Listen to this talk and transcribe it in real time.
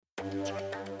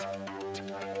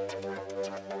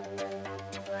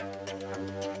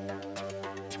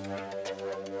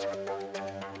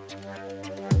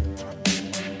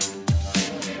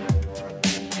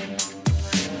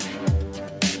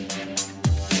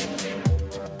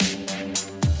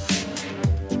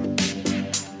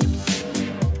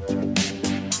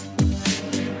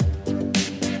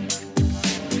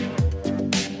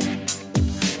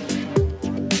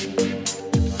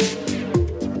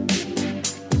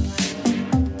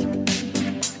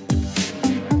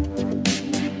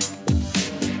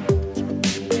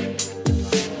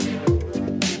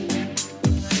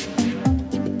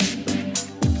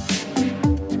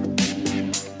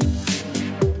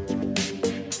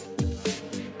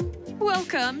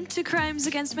Welcome to Crimes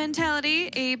Against Mentality,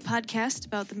 a podcast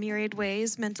about the myriad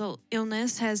ways mental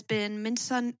illness has been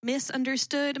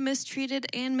misunderstood, mistreated,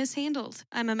 and mishandled.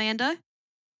 I'm Amanda.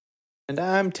 And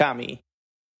I'm Tommy.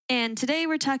 And today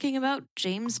we're talking about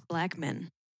James Blackmon.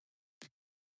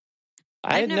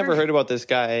 I had never heard about this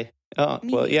guy.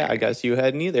 Yeah, I guess you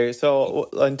hadn't either. So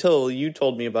until you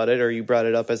told me about it or you brought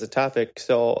it up as a topic.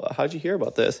 So how'd you hear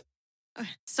about this?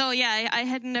 So yeah, I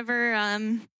had never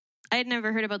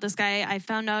heard about this guy. I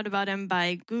found out about him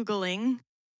by Googling.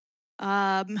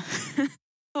 What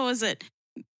was it?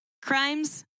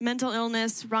 Crimes, mental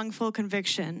illness, wrongful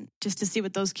conviction, just to see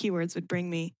what those keywords would bring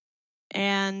me.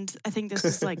 And I think this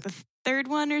was like the third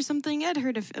one or something. I'd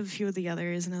heard of a few of the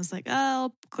others, and I was like, oh,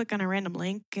 I'll click on a random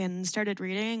link and started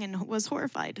reading and was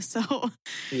horrified. So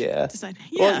yeah. Decided,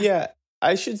 Well, yeah,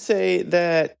 I should say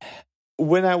that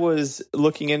when I was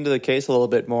looking into the case a little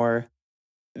bit more,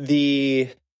 the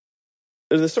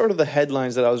sort of the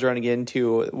headlines that I was running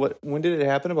into, when did it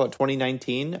happen? About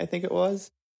 2019, I think it was.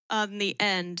 The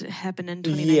end happened in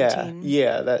 2019.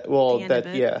 Yeah.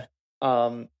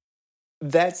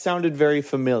 That sounded very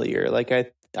familiar. Like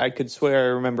I could swear I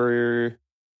remember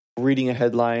reading a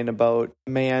headline about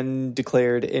man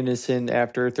declared innocent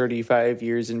after 35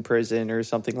 years in prison or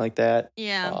something like that.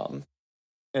 Yeah.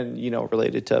 And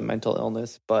related to mental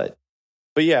illness, but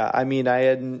yeah, I mean, I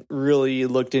hadn't really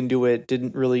looked into it,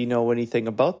 didn't really know anything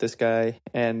about this guy,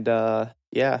 and it's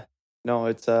yet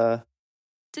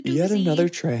another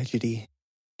tragedy.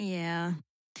 Yeah,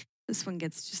 this one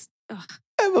gets just. Ugh.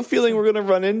 I have a feeling we're going to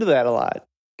run into that a lot.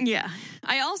 Yeah,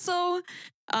 I also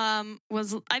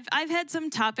I've had some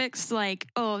topics like,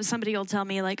 oh, somebody will tell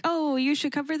me like, oh, you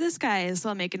should cover this guy, so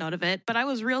I'll make a note of it. But I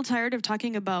was real tired of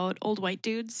talking about old white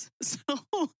dudes, so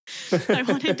I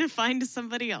wanted to find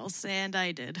somebody else, and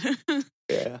I did.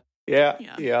 Yeah.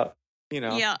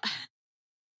 Yeah.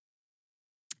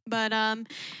 But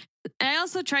I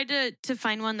also tried to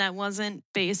find one that wasn't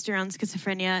based around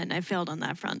schizophrenia, and I failed on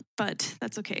that front. But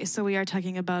that's okay. So we are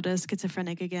talking about a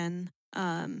schizophrenic again,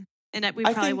 and we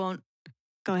probably won't.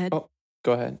 Go ahead. Oh,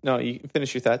 go ahead. No, you can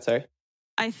finish your thought. Sorry.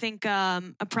 I think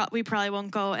we probably won't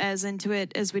go as into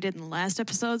it as we did in the last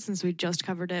episode since we just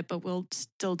covered it, but we'll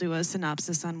still do a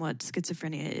synopsis on what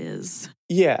schizophrenia is.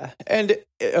 Yeah, and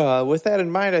with that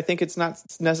in mind, I think it's not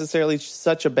necessarily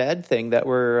such a bad thing that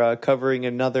we're covering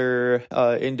another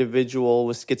individual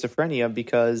with schizophrenia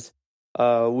because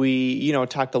we,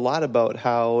 talked a lot about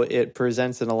how it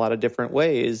presents in a lot of different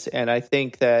ways, and I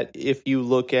think that if you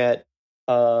look at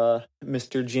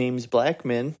Mr. James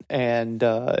Blackmon and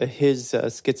his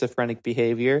schizophrenic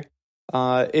behavior,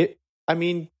 it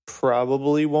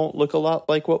probably won't look a lot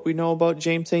like what we know about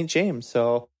James St. James.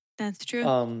 So that's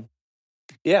true.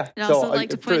 Yeah. I'd also like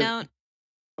to point out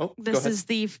this is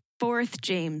the fourth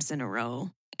James in a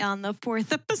row. On the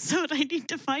fourth episode, I need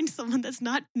to find someone that's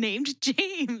not named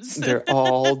James. They're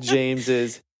all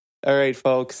Jameses. All right,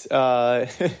 folks,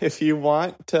 if you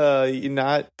want to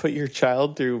not put your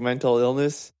child through mental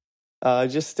illness,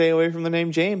 just stay away from the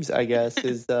name James, I guess,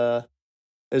 is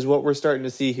what we're starting to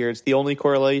see here. It's the only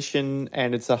correlation,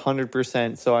 and it's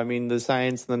 100%. So, I mean, the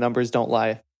science and the numbers don't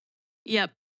lie. Yep,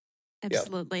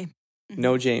 absolutely. Yep. Mm-hmm.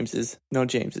 No Jameses,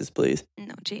 please.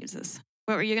 No Jameses.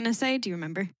 What were you going to say? Do you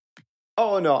remember?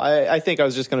 Oh, no, I think I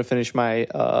was just going to finish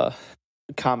my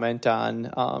comment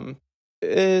on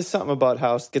something about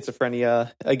how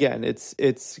schizophrenia, again,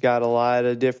 it's got a lot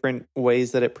of different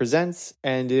ways that it presents,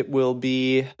 and it will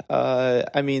be, I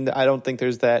don't think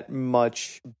there's that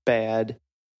much bad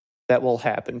that will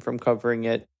happen from covering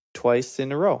it twice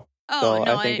in a row. Oh, so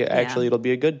no, I think it'll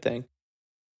be a good thing.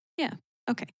 Yeah,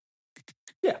 okay.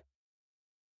 Yeah.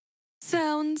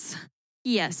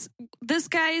 Yes, this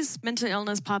guy's mental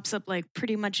illness pops up like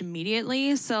pretty much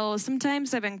immediately. So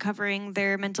sometimes I've been covering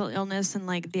their mental illness and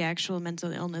like the actual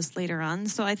mental illness later on.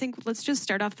 So I think let's just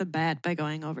start off the bat by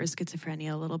going over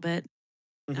schizophrenia a little bit.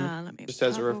 Mm-hmm. Let me just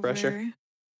as a refresher.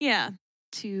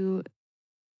 To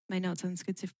my notes on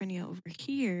schizophrenia over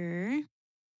here.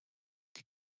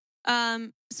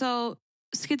 So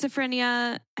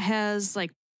schizophrenia has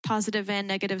like positive and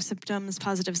negative symptoms.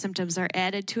 Positive symptoms are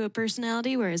added to a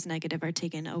personality, whereas negative are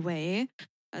taken away.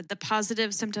 The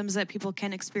positive symptoms that people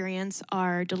can experience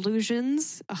are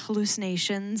delusions,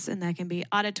 hallucinations, and that can be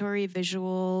auditory,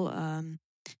 visual,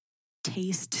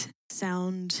 taste,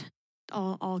 sound,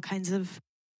 all kinds of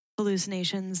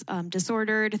hallucinations,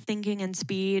 disordered thinking and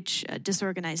speech,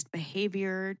 disorganized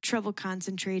behavior, trouble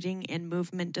concentrating, and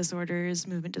movement disorders.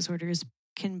 Movement disorders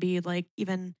can be like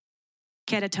even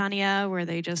catatonia, where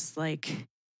they just like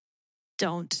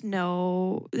don't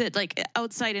know that like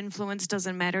outside influence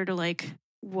doesn't matter to like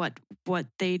what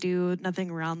they do. Nothing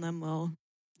around them will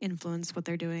influence what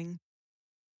they're doing.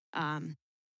 And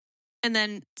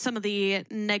then some of the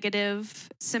negative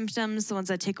symptoms, the ones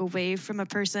that take away from a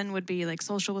person, would be like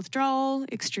social withdrawal,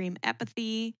 extreme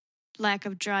apathy, lack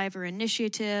of drive or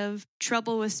initiative,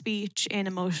 trouble with speech, and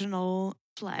emotional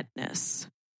flatness.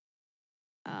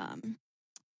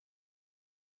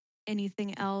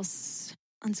 Anything else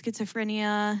on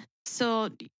schizophrenia? So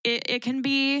it can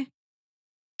be,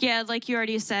 yeah, like you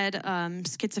already said,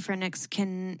 schizophrenics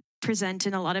can present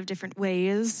in a lot of different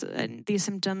ways. And these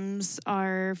symptoms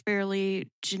are fairly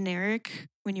generic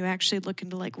when you actually look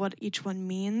into like what each one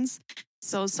means.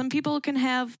 So some people can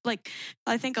have, like,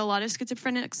 I think a lot of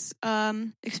schizophrenics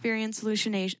experience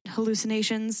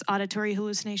hallucinations, auditory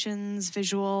hallucinations,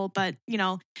 visual, but, you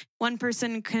know, one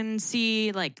person can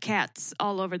see like cats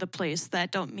all over the place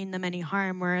that don't mean them any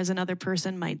harm, whereas another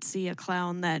person might see a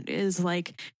clown that is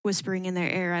like whispering in their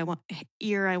ear, I want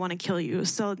to kill you.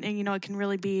 So, and, you know, it can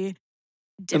really be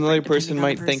different. Another person depending on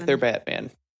might the think person. they're Batman.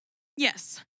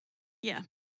 Yes. Yeah.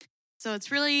 So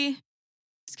it's really,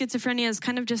 schizophrenia is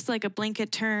kind of just like a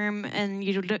blanket term, and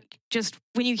you just,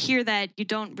 when you hear that, you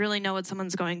don't really know what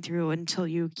someone's going through until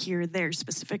you hear their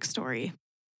specific story.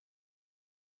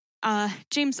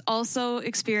 James also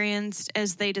experienced,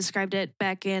 as they described it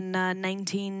back in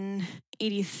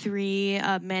 1983,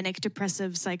 manic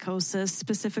depressive psychosis.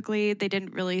 Specifically, they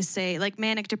didn't really say, like,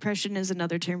 manic depression is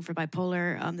another term for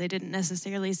bipolar. They didn't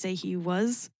necessarily say he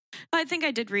was. I think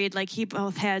I did read, like, he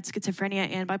both had schizophrenia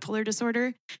and bipolar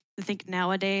disorder. I think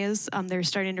nowadays they're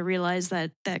starting to realize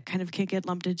that that kind of can get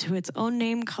lumped into its own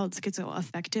name called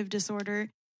schizoaffective disorder.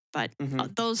 But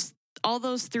all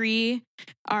those three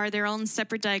are their own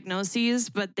separate diagnoses,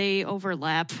 but they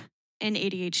overlap. And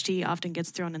ADHD often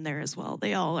gets thrown in there as well.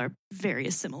 They all are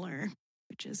very similar,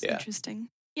 which is interesting.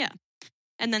 Yeah.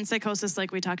 And then psychosis,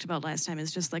 like we talked about last time,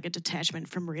 is just like a detachment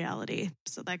from reality.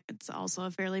 So that's also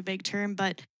a fairly vague term,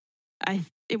 but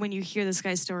when you hear this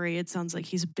guy's story, it sounds like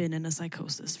he's been in a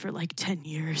psychosis for like 10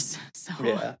 years. So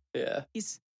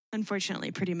he's unfortunately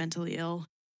pretty mentally ill.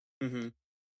 Mm-hmm.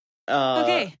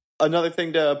 Okay. Another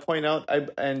thing to point out,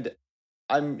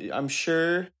 I'm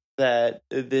sure that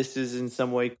this is in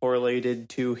some way correlated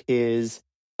to his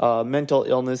mental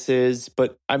illnesses,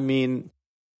 but I mean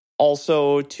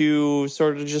also to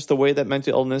sort of just the way that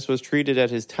mental illness was treated at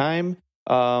his time.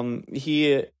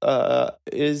 He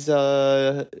is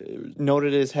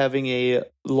noted as having a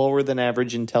lower than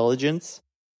average intelligence,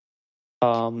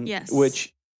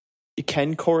 which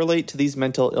can correlate to these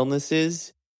mental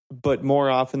illnesses, but more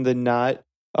often than not,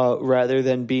 rather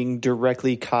than being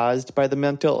directly caused by the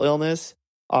mental illness,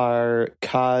 are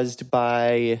caused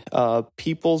by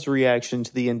people's reaction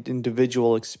to the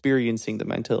individual experiencing the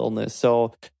mental illness.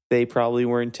 So they probably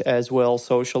weren't as well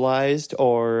socialized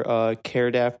or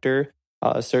cared after.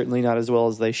 Certainly not as well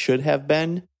as they should have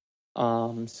been.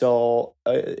 So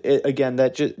again,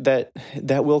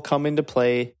 that will come into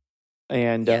play,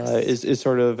 and is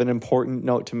sort of an important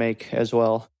note to make as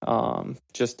well.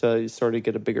 Just to sort of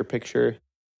get a bigger picture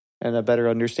and a better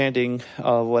understanding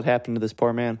of what happened to this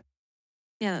poor man.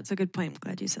 Yeah, that's a good point. I'm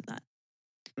glad you said that.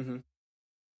 Mm-hmm.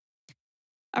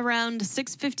 Around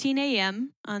 6:15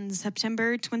 a.m. on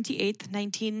September 28th,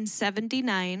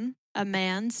 1979, a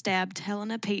man stabbed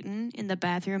Helena Payton in the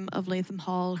bathroom of Latham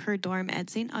Hall, her dorm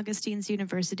at St. Augustine's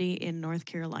University in North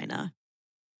Carolina.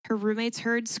 Her roommates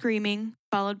heard screaming,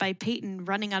 followed by Payton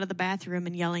running out of the bathroom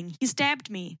and yelling, "He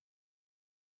stabbed me!"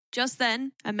 Just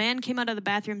then, a man came out of the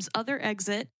bathroom's other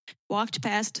exit, walked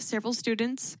past several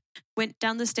students, went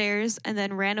down the stairs, and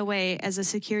then ran away as a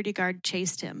security guard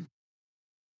chased him.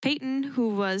 Payton, who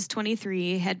was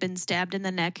 23, had been stabbed in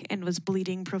the neck and was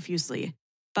bleeding profusely,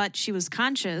 but she was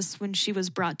conscious when she was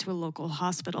brought to a local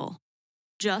hospital.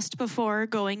 Just before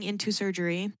going into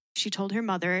surgery, she told her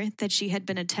mother that she had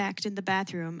been attacked in the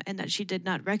bathroom and that she did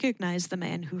not recognize the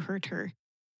man who hurt her.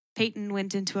 Payton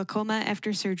went into a coma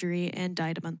after surgery and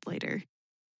died a month later.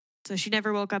 So she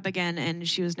never woke up again, and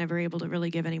she was never able to really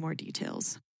give any more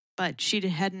details. But she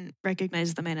hadn't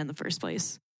recognized the man in the first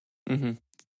place. Mm-hmm.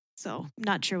 So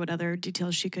not sure what other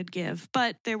details she could give.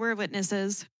 But there were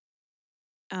witnesses.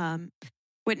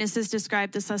 Witnesses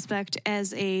described the suspect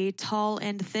as a tall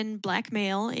and thin black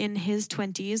male in his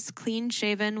 20s,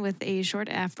 clean-shaven with a short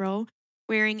afro,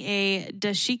 wearing a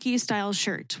dashiki-style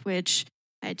shirt, which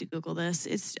I had to Google this.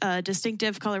 It's a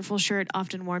distinctive, colorful shirt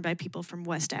often worn by people from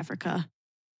West Africa.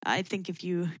 I think if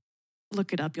you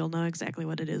look it up, you'll know exactly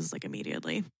what it is, like,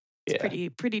 immediately.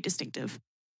 It's pretty distinctive.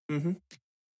 Mm-hmm.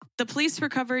 The police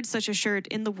recovered such a shirt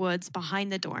in the woods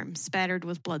behind the dorm, spattered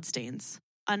with bloodstains.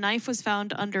 A knife was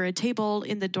found under a table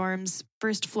in the dorm's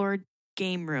first-floor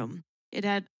game room. It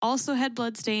had also had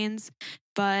blood stains,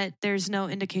 but there's no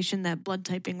indication that blood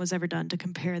typing was ever done to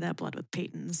compare that blood with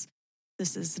Peyton's.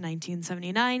 This is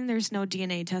 1979. There's no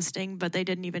DNA testing, but they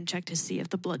didn't even check to see if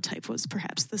the blood type was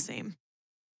perhaps the same.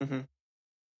 Mm-hmm.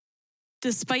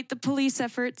 Despite the police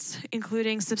efforts,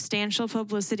 including substantial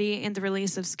publicity and the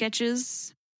release of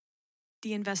sketches,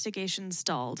 the investigation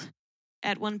stalled.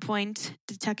 At one point,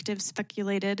 detectives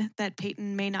speculated that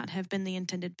Peyton may not have been the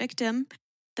intended victim,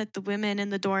 that the women in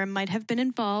the dorm might have been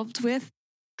involved with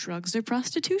drugs or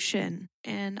prostitution.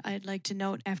 And I'd like to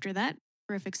note after that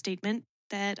horrific statement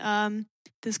that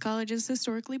this college is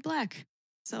historically Black.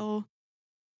 So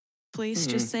police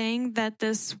just saying that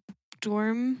this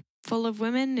dorm full of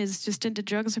women is just into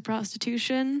drugs or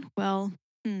prostitution, well,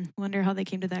 wonder how they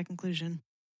came to that conclusion.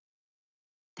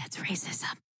 That's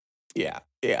racism. Yeah.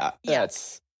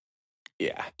 That's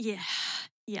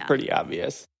pretty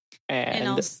obvious and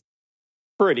also,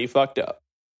 pretty fucked up.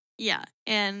 Yeah,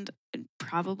 and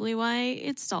probably why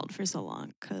it stalled for so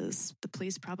long, because the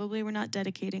police probably were not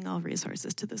dedicating all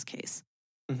resources to this case.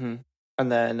 Mm-hmm.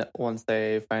 And then once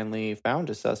they finally found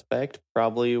a suspect,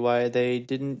 probably why they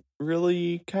didn't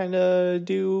really kind of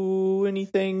do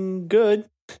anything good.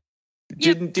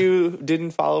 Yep.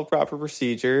 Didn't follow proper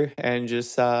procedure and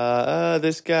just saw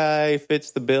this guy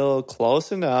fits the bill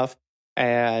close enough,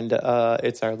 and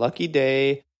it's our lucky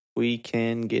day. We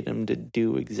can get him to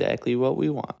do exactly what we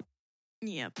want.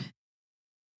 Yep.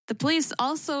 The police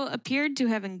also appeared to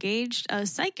have engaged a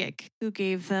psychic who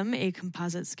gave them a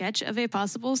composite sketch of a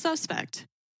possible suspect.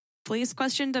 Police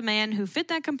questioned a man who fit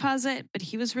that composite, but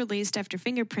he was released after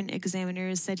fingerprint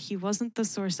examiners said he wasn't the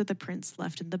source of the prints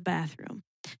left in the bathroom.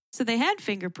 So they had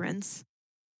fingerprints.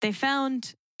 They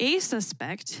found a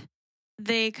suspect.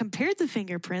 They compared the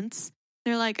fingerprints.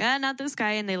 They're like, not this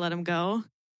guy, and they let him go.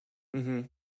 Mm-hmm.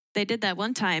 They did that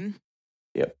one time.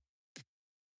 Yep.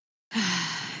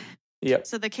 Yep.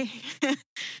 So the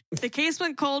case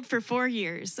went cold for 4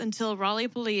 years until Raleigh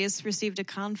police received a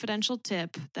confidential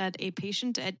tip that a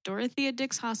patient at Dorothea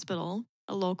Dix Hospital,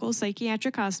 a local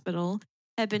psychiatric hospital,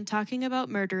 had been talking about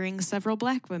murdering several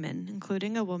Black women,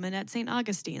 including a woman at St.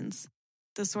 Augustine's.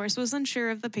 The source was unsure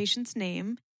of the patient's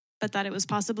name, but thought it was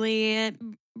possibly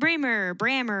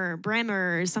Brammer,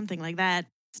 or something like that,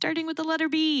 starting with the letter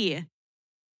B.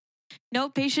 No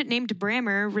patient named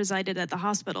Brammer resided at the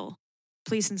hospital.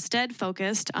 Police instead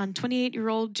focused on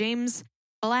 28-year-old James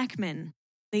Blackmon,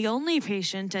 the only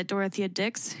patient at Dorothea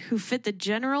Dix who fit the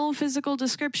general physical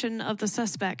description of the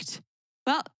suspect.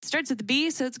 Well, it starts with the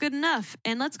B, so it's good enough.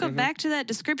 And let's go back to that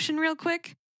description real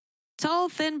quick. Tall,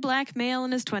 thin, Black male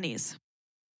in his 20s.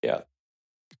 Yeah.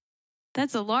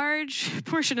 That's a large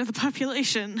portion of the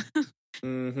population.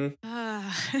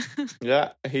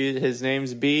 Yeah, his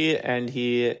name's B, and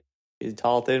he's a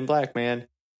tall, thin Black man.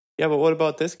 Yeah, but what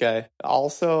about this guy?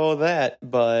 Also that,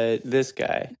 but this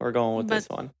guy. We're going with this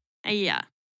one. Yeah.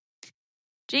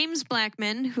 James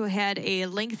Blackmon, who had a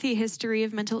lengthy history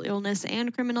of mental illness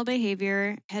and criminal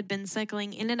behavior, had been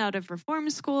cycling in and out of reform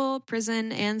school,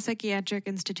 prison, and psychiatric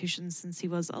institutions since he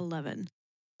was 11.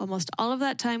 Almost all of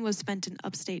that time was spent in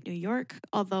upstate New York,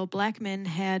 although Blackmon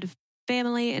had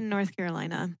family in North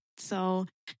Carolina. So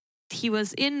he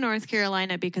was in North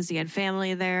Carolina because he had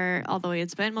family there, although he had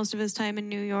spent most of his time in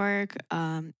New York.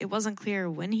 It wasn't clear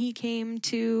when he came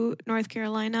to North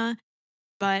Carolina,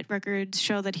 but records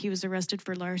show that he was arrested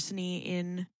for larceny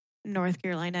in North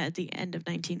Carolina at the end of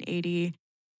 1980.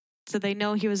 So they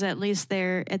know he was at least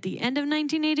there at the end of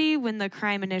 1980 when the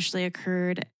crime initially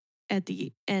occurred at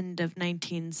the end of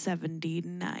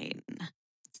 1979.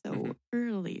 So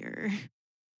earlier.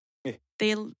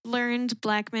 They learned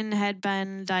Blackmon had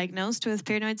been diagnosed with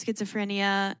paranoid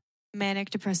schizophrenia,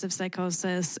 manic depressive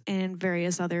psychosis, and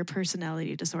various other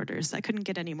personality disorders. I couldn't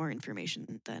get any more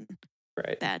information than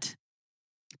that.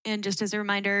 And just as a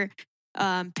reminder,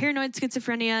 paranoid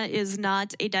schizophrenia is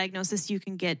not a diagnosis you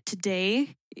can get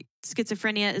today.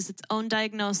 Schizophrenia is its own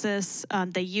diagnosis.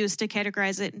 They used to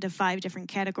categorize it into 5 different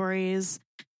categories: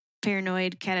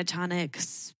 paranoid,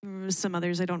 catatonic, some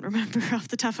others I don't remember off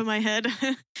the top of my head.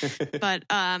 But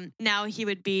now he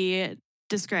would be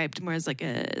described more as like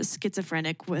a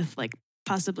schizophrenic with like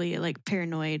possibly like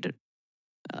paranoid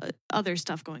other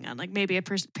stuff going on, like maybe a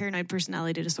paranoid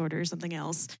personality disorder or something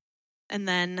else. And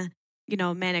then,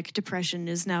 manic depression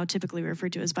is now typically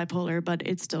referred to as bipolar, but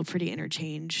it's still pretty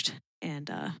interchanged. And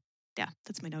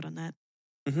that's my note on that.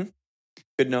 Mm-hmm.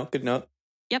 Good note.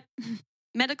 Yep.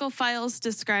 Medical files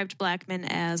described Blackmon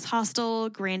as hostile,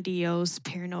 grandiose,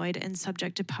 paranoid, and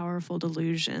subject to powerful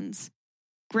delusions.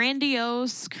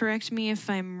 Grandiose, correct me if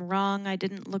I'm wrong, I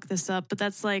didn't look this up, but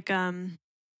that's like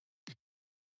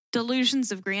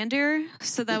delusions of grandeur.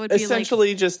 So that would be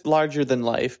essentially just larger than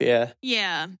life. Yeah.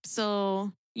 Yeah.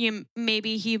 So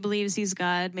maybe he believes he's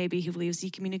God. Maybe he believes he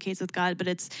communicates with God, but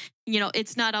it's,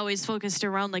 it's not always focused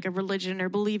around like a religion or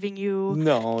believing you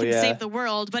can save the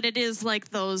world, but it is like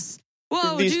those,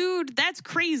 whoa, dude, that's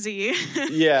crazy.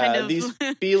 Yeah. kind of. These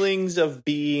feelings of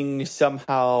being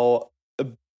somehow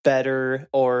better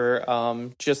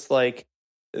or just like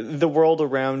the world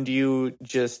around you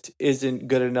just isn't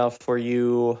good enough for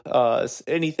you.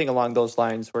 Anything along those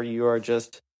lines where you are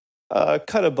just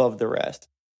cut above the rest.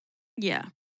 Yeah.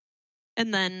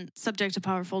 And then subject to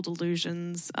powerful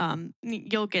delusions.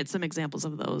 You'll get some examples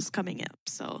of those coming up.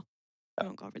 So I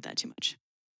won't go over that too much.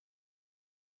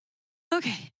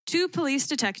 Okay. 2 police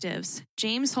detectives,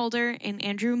 James Holder and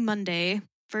Andrew Munday,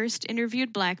 first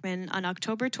interviewed Blackmon on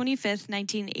October 25th,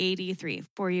 1983,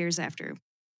 4 years after.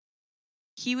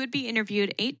 He would be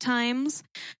interviewed 8 times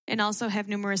and also have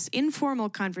numerous informal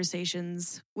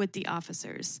conversations with the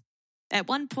officers. At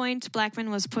one point, Blackmon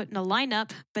was put in a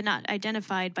lineup, but not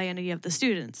identified by any of the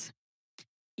students.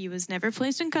 He was never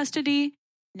placed in custody,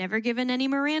 never given any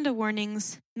Miranda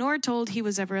warnings, nor told he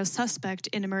was ever a suspect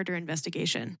in a murder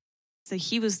investigation. So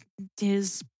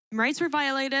his rights were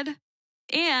violated,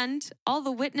 and all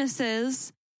the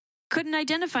witnesses couldn't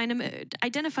identify him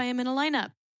in a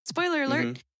lineup. Spoiler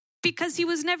alert, because he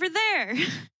was never there.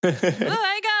 Oh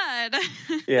my God.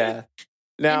 Yeah.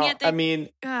 Now,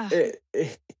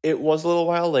 it was a little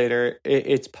while later.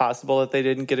 It's possible that they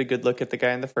didn't get a good look at the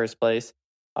guy in the first place.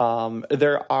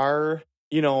 There are,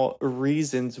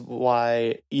 reasons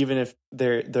why, even if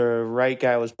the right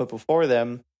guy was put before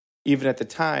them, even at the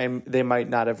time, they might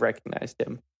not have recognized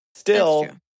him. Still,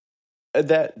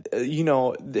 that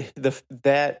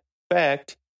that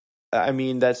fact,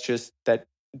 that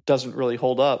doesn't really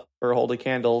hold up or hold a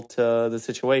candle to the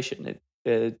situation.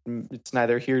 It's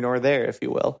neither here nor there, if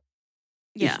you will.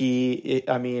 Yeah.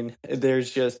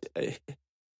 There's just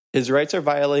his rights are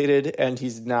violated, and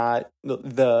he's not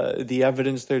the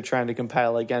evidence they're trying to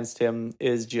compile against him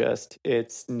is just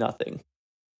it's nothing.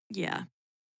 Yeah.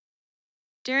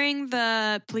 During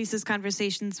the police's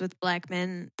conversations with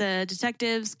Blackmon, the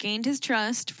detectives gained his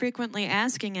trust, frequently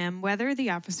asking him whether the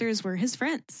officers were his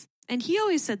friends. And he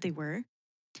always said they were.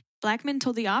 Blackmon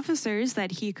told the officers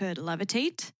that he could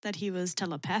levitate, that he was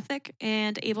telepathic,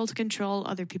 and able to control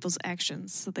other people's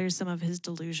actions. So there's some of his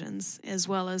delusions, as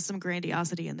well as some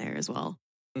grandiosity in there as well.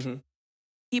 Mm-hmm.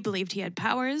 He believed he had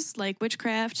powers like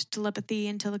witchcraft, telepathy,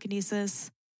 and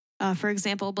telekinesis. For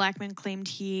example, Blackmon claimed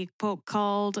he, quote,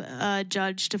 called a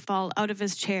judge to fall out of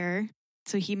his chair.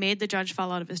 So he made the judge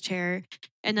fall out of his chair,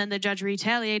 and then the judge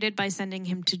retaliated by sending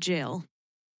him to jail.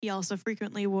 He also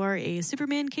frequently wore a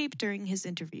Superman cape during his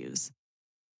interviews.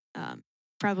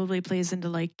 Probably plays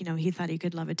into he thought he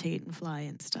could levitate and fly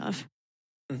and stuff.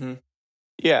 Mm-hmm.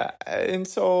 Yeah. And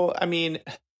so,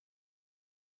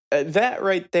 that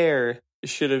right there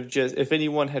should have just, if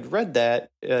anyone had read that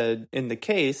in the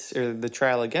case or the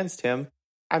trial against him,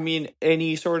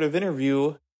 any sort of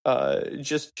interview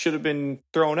just should have been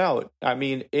thrown out.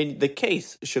 In the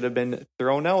case should have been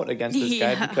thrown out against this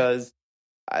guy because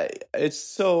it's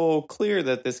so clear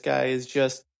that this guy is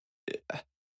just.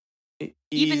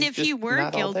 Even if he were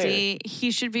guilty,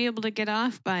 he should be able to get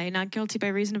off by not guilty by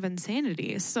reason of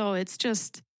insanity. So it's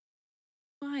just,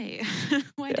 why?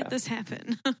 Why did this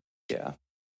happen? Yeah.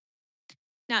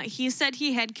 Now, he said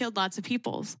he had killed lots of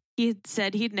people. He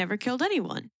said he'd never killed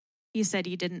anyone. He said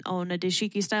he didn't own a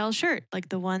dashiki-style shirt like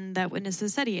the one that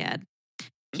witnesses said he had.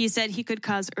 He said he could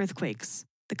cause earthquakes.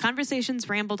 The conversations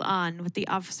rambled on, with the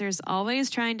officers always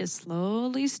trying to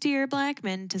slowly steer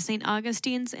Blackmon to St.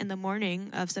 Augustine's in the morning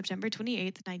of September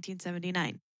 28,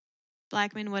 1979.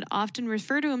 Blackmon would often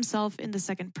refer to himself in the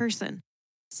second person,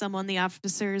 someone the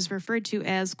officers referred to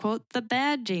as, quote, the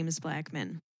bad James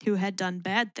Blackmon, who had done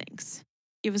bad things.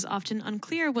 It was often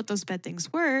unclear what those bad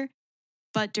things were,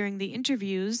 but during the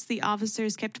interviews, the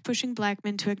officers kept pushing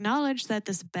Blackmon to acknowledge that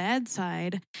this bad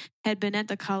side had been at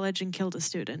the college and killed a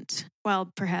student,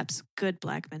 while perhaps good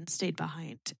Blackmon stayed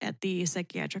behind at the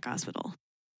psychiatric hospital.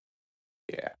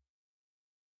 Yeah.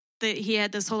 He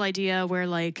had this whole idea where,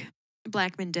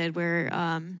 Blackmon did, where,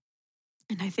 and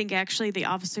I think actually the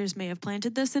officers may have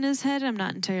planted this in his head. I'm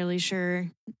not entirely sure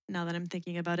now that I'm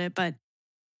thinking about it, but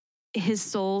his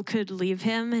soul could leave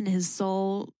him, and his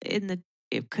soul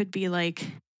it could be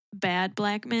bad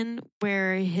Blackmon,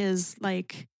 where his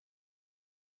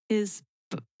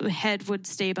head would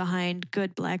stay behind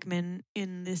good Blackmon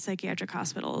in the psychiatric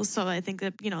hospital. So I think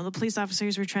that, the police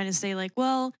officers were trying to say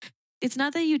well, it's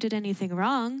not that you did anything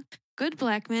wrong. Good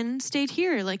Blackmon stayed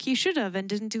here like he should have and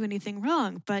didn't do anything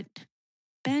wrong. But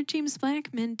bad James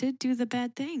Blackmon did do the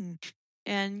bad thing.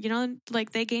 And,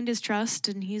 like they gained his trust,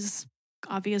 and he's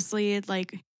obviously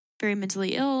like very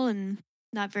mentally ill and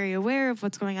not very aware of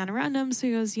what's going on around him. So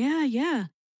he goes, yeah,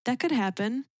 that could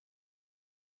happen.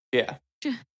 Yeah.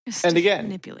 Just And again,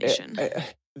 manipulation.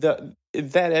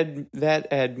 That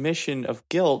admission of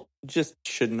guilt just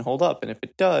shouldn't hold up. And if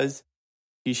it does,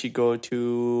 he should go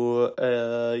to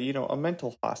a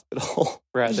mental hospital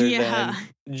rather than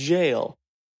jail.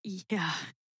 Yeah.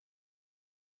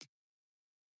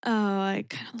 Oh, I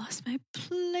kind of lost my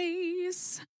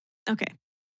place. Okay.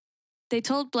 They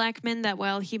told Blackmon that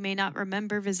while he may not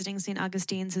remember visiting St.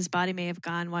 Augustine's, his body may have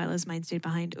gone while his mind stayed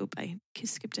behind. Oop, I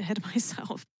skipped ahead of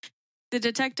myself. The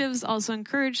detectives also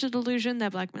encouraged the delusion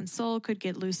that Blackmon's soul could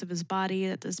get loose of his body,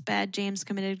 that this bad James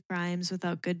committed crimes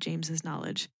without good James's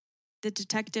knowledge. The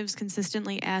detectives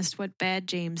consistently asked what bad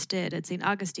James did at St.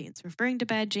 Augustine's, referring to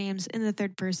bad James in the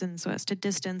third person so as to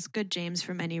distance good James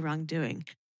from any wrongdoing.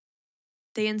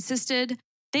 They insisted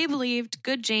they believed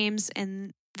good James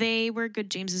and they were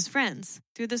good James's friends.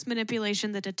 Through this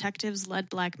manipulation, the detectives led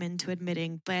Blackmon to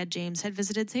admitting bad James had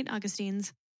visited St.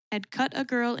 Augustine's, had cut a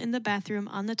girl in the bathroom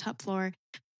on the top floor,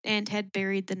 and had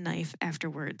buried the knife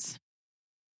afterwards.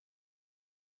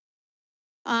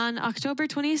 On October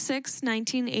 26,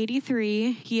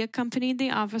 1983, he accompanied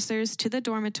the officers to the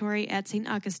dormitory at St.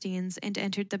 Augustine's and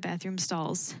entered the bathroom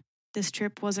stalls. This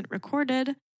trip wasn't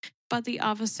recorded, but the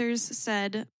officers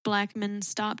said Blackmon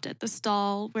stopped at the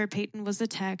stall where Peyton was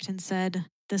attacked and said,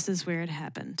 "This is where it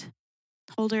happened."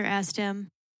 Holder asked him,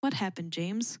 "What happened,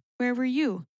 James? Where were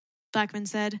you?" Blackmon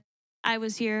said, "I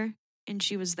was here and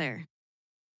she was there."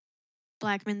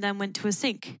 Blackmon then went to a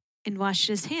sink and washed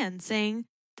his hands, saying,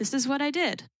 "This is what I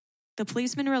did." The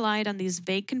policeman relied on these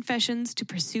vague confessions to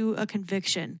pursue a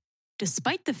conviction,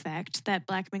 despite the fact that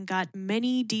Blackmon got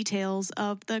many details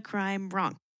of the crime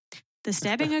wrong. The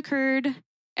stabbing occurred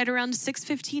at around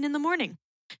 6:15 in the morning.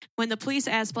 When the police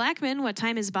asked Blackmon what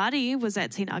time his body was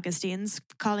at St. Augustine's,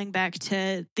 calling back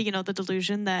to the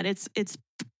delusion that it's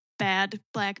bad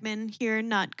Blackmon here,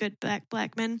 not good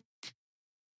Blackmon,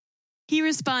 he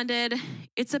responded,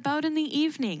 "It's about in the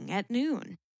evening at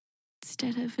noon,"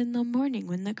 instead of in the morning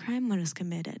when the crime was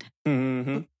committed.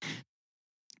 Mm-hmm.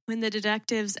 When the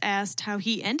detectives asked how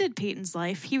he ended Peyton's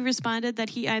life, he responded that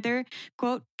he either,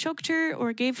 quote, choked her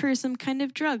or gave her some kind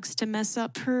of drugs to mess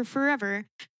up her forever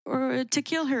or to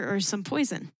kill her or some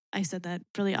poison. I said that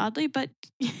really oddly, but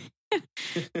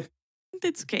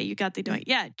it's okay. You got the point.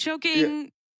 Yeah,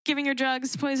 choking, giving her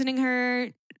drugs, poisoning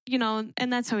her,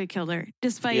 and that's how he killed her,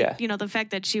 despite, the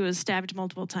fact that she was stabbed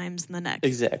multiple times in the neck.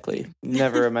 Exactly.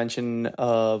 Never a mention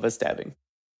of a stabbing.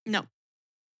 No.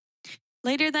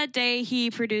 Later that day,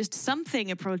 he produced something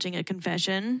approaching a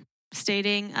confession,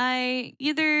 stating,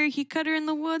 either he cut her in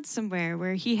the woods somewhere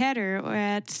where he had her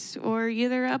or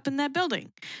either up in that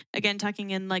building. Again,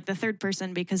 talking in like the third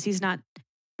person because he's not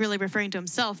really referring to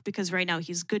himself because right now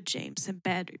he's good James and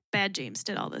bad James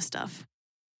did all this stuff.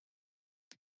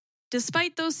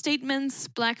 Despite those statements,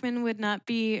 Blackmon would not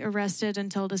be arrested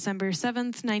until December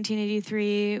 7th,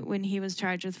 1983, when he was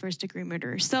charged with first-degree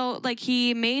murder. So,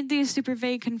 he made these super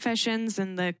vague confessions,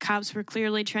 and the cops were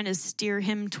clearly trying to steer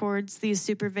him towards these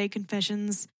super vague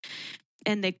confessions,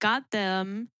 and they got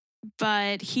them,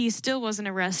 but he still wasn't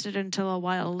arrested until a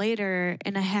while later,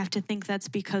 and I have to think that's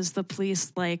because the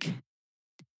police, were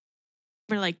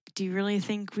like, do you really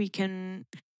think we can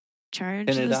charge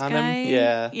this guy?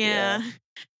 Him? Yeah.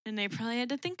 And they probably had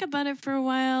to think about it for a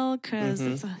while because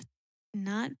it's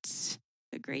not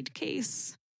a great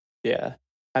case. Yeah.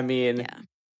 I mean,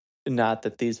 not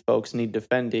that these folks need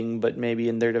defending, but maybe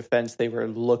in their defense, they were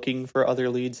looking for other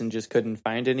leads and just couldn't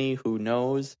find any. Who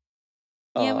knows?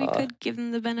 Yeah, we could give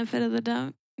them the benefit of the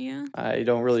doubt. Yeah. I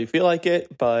don't really feel like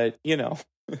it, but, Yeah.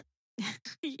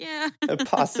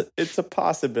 it's a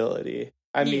possibility.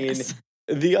 I mean,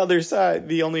 the other side,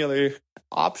 the only other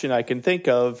option I can think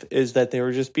of is that they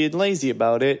were just being lazy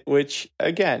about it, which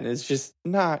again is just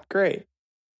not great.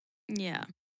 Yeah.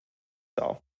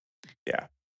 So, yeah.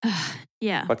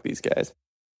 Yeah. Fuck these guys.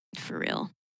 For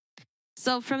real.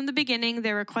 So from the beginning,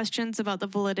 there were questions about the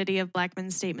validity of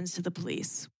Blackmon's statements to the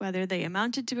police, whether they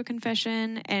amounted to a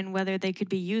confession and whether they could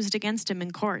be used against him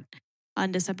in court.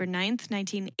 On December 9th,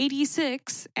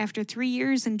 1986, after 3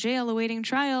 years in jail awaiting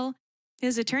trial,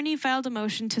 his attorney filed a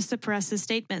motion to suppress his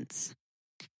statements.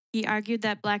 He argued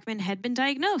that Blackmon had been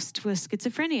diagnosed with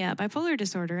schizophrenia, bipolar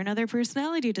disorder, and other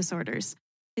personality disorders.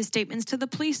 His statements to the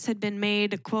police had been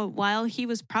made, quote, while he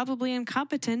was probably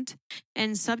incompetent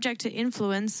and subject to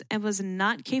influence and was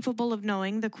not capable of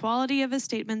knowing the quality of his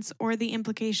statements or the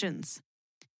implications.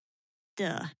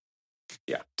 Duh.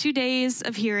 Yeah. 2 days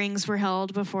of hearings were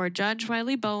held before Judge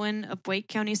Wiley Bowen of Wake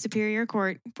County Superior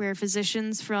Court, where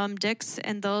physicians from Dix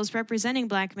and those representing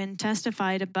Blackmon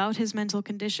testified about his mental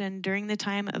condition during the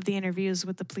time of the interviews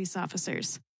with the police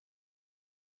officers.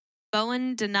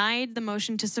 Bowen denied the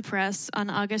motion to suppress on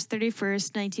August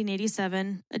 31st,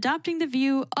 1987, adopting the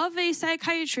view of a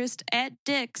psychiatrist at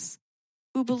Dix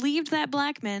who believed that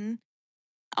Blackmon,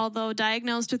 although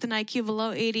diagnosed with an IQ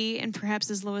below 80 and perhaps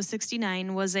as low as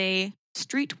 69, was a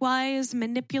streetwise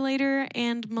manipulator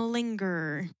and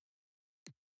malingerer.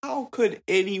 How could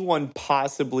anyone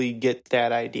possibly get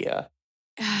that idea?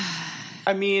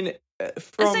 I mean,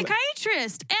 from a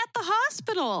psychiatrist at the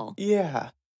hospital. Yeah.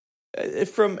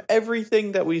 From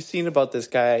everything that we've seen about this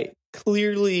guy,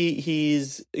 clearly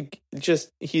he's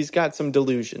got some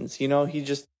delusions.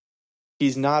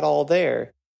 He's not all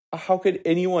there. How could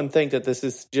anyone think that this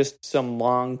is just some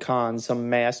long con, some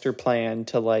master plan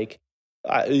to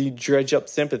dredge up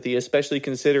sympathy, especially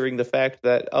considering the fact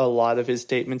that a lot of his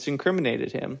statements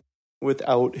incriminated him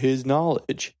without his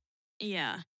knowledge?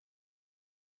 Yeah.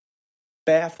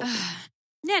 Baffling.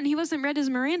 Yeah, and he wasn't read his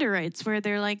Miranda rights, where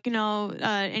they're like,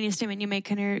 any statement you make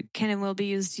can and will be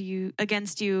used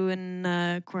against you in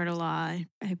a court of law.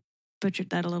 I butchered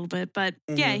that a little bit, but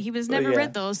yeah, he was never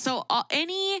read those. So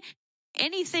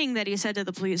anything that he said to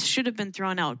the police should have been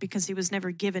thrown out because he was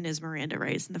never given his Miranda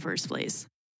rights in the first place.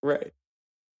 Right.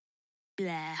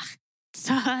 Blah.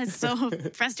 So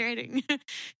frustrating.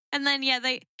 And then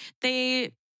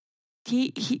they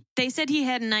said he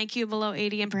had an IQ below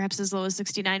 80 and perhaps as low as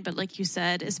 69, but like you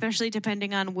said, especially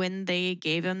depending on when they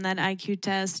gave him that IQ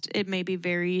test, it may be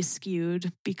very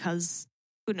skewed because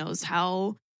who knows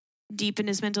how deep in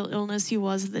his mental illness he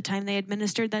was at the time they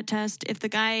administered that test. If the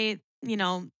guy,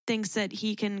 thinks that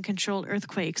he can control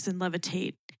earthquakes and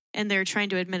levitate and they're trying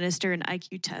to administer an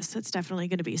IQ test, that's definitely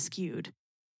going to be skewed.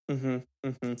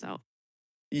 So.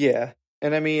 Yeah.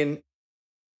 And I mean,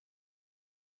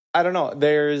 I don't know.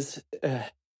 There's,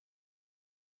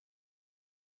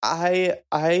 I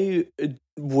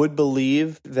would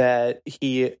believe that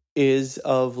he is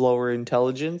of lower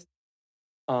intelligence.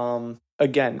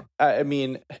 Again, I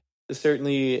mean,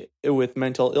 certainly with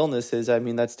mental illnesses, I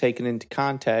mean, that's taken into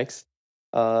context.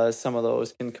 Some of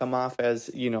those can come off as,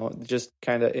 just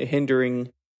kind of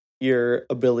hindering your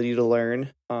ability to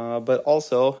learn. But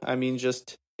also, I mean,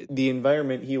 just the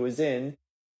environment he was in,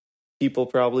 people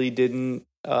probably didn't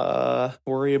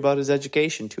worry about his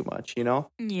education too much,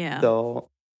 Yeah. So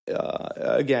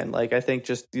again, I think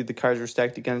just the cards were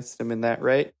stacked against him in that,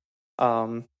 right?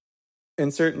 And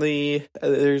certainly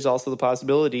there's also the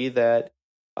possibility that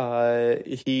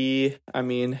if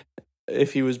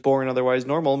he was born otherwise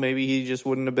normal, maybe he just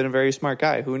wouldn't have been a very smart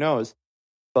guy. Who knows?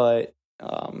 But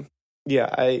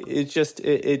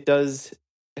it does.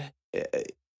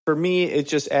 For me, it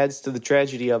just adds to the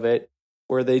tragedy of it,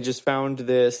 where they just found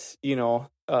this,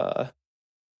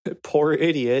 poor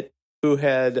idiot who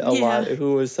had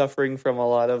who was suffering from a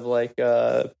lot of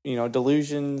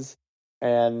delusions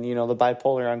and, the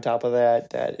bipolar on top of that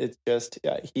it's just,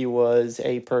 he was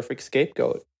a perfect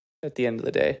scapegoat at the end of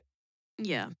the day.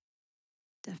 Yeah,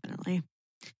 definitely.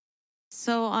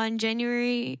 So on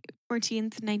January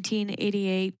 14th,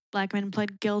 1988, Blackmon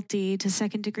pled guilty to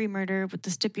second-degree murder with the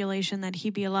stipulation that he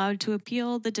be allowed to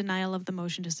appeal the denial of the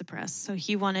motion to suppress. So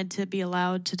he wanted to be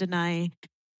allowed to deny,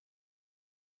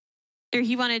 or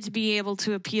he wanted to be able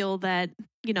to appeal that,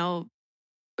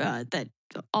 that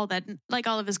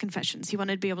all of his confessions. He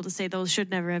wanted to be able to say those should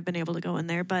never have been able to go in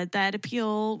there, but that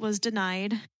appeal was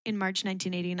denied in March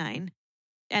 1989.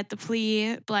 At the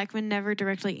plea, Blackmon never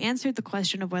directly answered the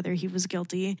question of whether he was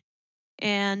guilty,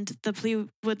 and the plea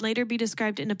would later be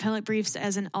described in appellate briefs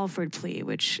as an Alford plea,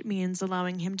 which means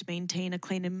allowing him to maintain a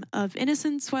claim of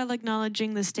innocence while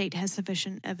acknowledging the state has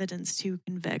sufficient evidence to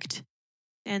convict.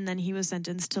 And then he was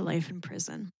sentenced to life in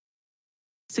prison.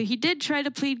 So he did try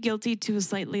to plead guilty to a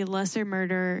slightly lesser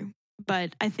murder,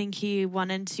 but I think he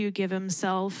wanted to give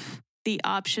himself the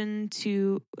option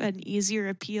to an easier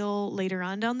appeal later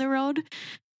on down the road.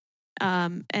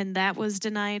 And that was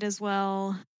denied as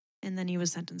well. And then he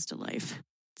was sentenced to life.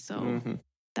 So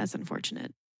that's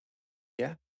unfortunate.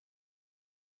 Yeah.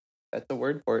 That's a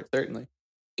word for it, certainly.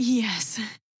 Yes.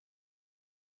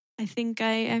 I think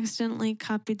I accidentally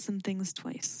copied some things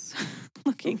twice.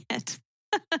 Looking at.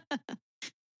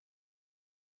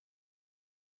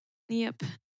 Yep.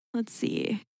 Let's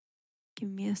see. Give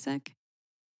me a sec.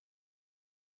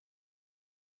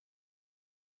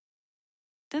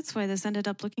 That's why this ended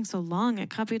up looking so long. I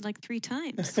copied 3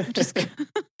 times. I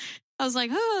was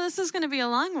like, oh, this is going to be a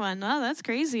long one. Oh, that's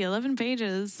crazy. 11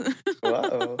 pages.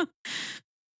 Whoa.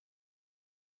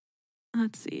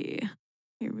 Let's see.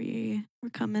 we're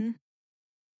coming.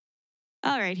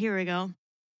 All right, here we go.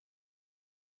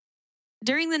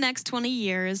 During the next 20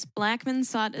 years, Blackmon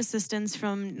sought assistance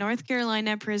from North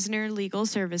Carolina Prisoner Legal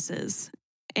Services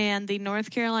and the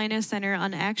North Carolina Center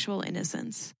on Actual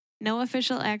Innocence. No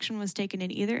official action was taken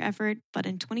in either effort, but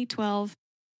in 2012,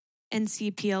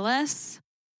 NCPLS,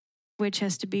 which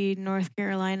has to be North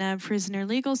Carolina Prisoner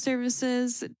Legal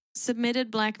Services,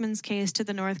 submitted Blackmon's case to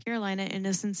the North Carolina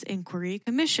Innocence Inquiry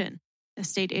Commission, a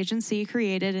state agency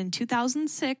created in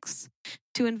 2006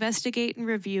 to investigate and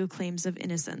review claims of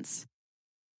innocence.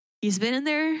 He's been in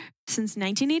there since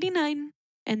 1989,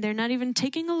 and they're not even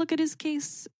taking a look at his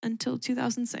case until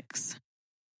 2006.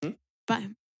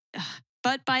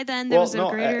 But by then, there was a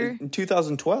greater... in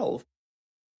 2012.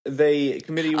 The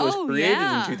committee was created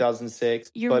in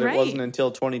 2006, but it wasn't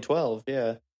until 2012,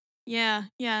 yeah. Yeah,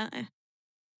 I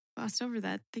glossed over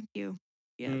that. Thank you.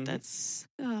 Yeah, that's...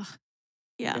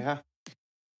 Yeah.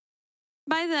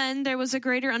 By then, there was a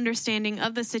greater understanding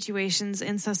of the situations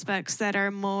and suspects that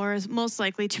are most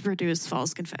likely to produce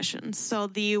false confessions. So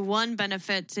the one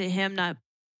benefit to him not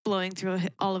blowing through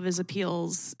all of his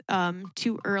appeals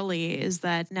too early is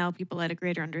that now people had a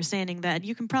greater understanding that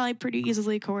you can probably pretty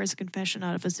easily coerce a confession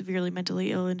out of a severely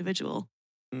mentally ill individual.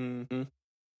 Mm-hmm.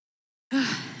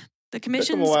 The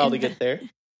commission's... Took them a while to get there.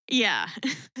 Yeah,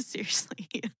 seriously.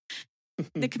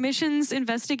 The commission's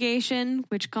investigation,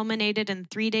 which culminated in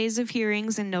 3 days of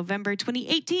hearings in November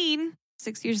 2018,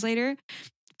 6 years later,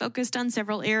 focused on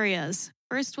several areas.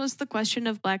 First was the question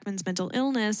of Blackmon's mental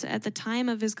illness at the time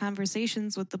of his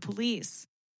conversations with the police.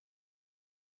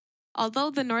 Although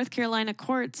the North Carolina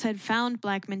courts had found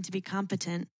Blackmon to be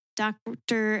competent,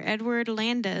 Dr. Edward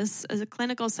Landis, a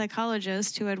clinical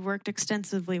psychologist who had worked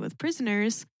extensively with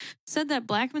prisoners, said that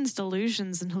Blackmon's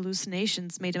delusions and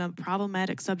hallucinations made him a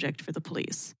problematic subject for the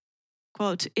police.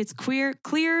 Quote, "It's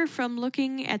clear from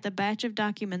looking at the batch of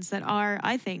documents that are,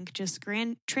 I think, just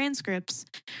transcripts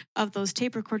of those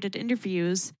tape-recorded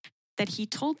interviews that he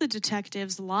told the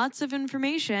detectives lots of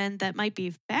information that might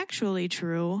be factually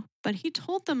true, but he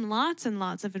told them lots and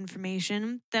lots of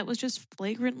information that was just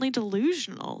flagrantly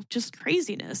delusional, just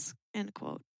craziness," end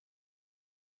quote.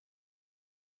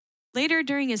 Later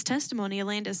during his testimony,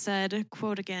 Landis said,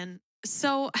 quote again,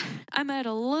 "So I'm at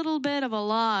a little bit of a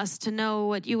loss to know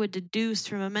what you would deduce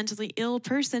from a mentally ill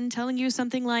person telling you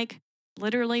something like,"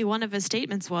 literally one of his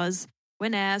statements was,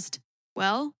 when asked,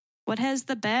 "Well, what has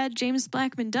the bad James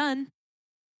Blackmon done?"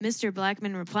 Mr.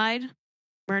 Blackmon replied,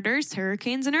 "Murders,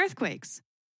 hurricanes, and earthquakes."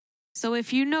 So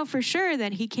if you know for sure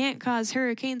that he can't cause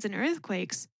hurricanes and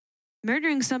earthquakes,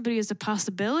 murdering somebody is a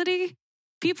possibility.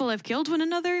 People have killed one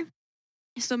another.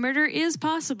 So murder is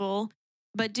possible.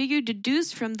 But do you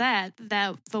deduce from that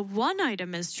the one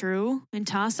item is true and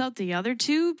toss out the other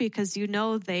two because you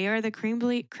know they are the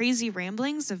crazy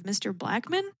ramblings of Mr.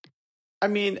 Blackmon? I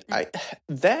mean,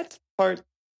 that part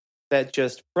that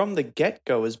just from the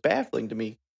get-go is baffling to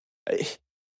me.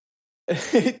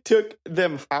 It took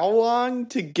them how long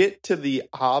to get to the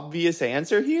obvious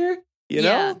answer here? You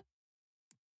know?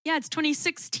 Yeah, it's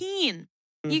 2016.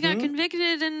 He got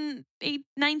convicted in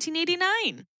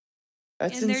 1989.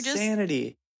 That's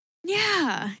insanity.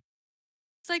 Yeah.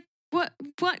 It's like,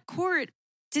 what court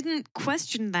didn't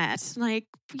question that? Like,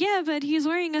 yeah, but he's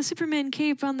wearing a Superman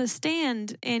cape on the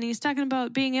stand, and he's talking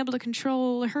about being able to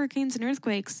control hurricanes and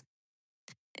earthquakes,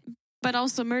 but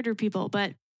also murder people.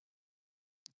 But,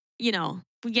 you know,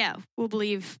 yeah, we'll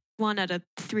believe 1 out of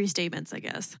 3 statements, I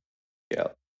guess. Yeah.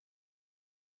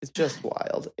 It's just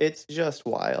wild. It's just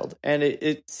wild. And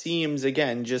it seems,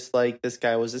 again, just like this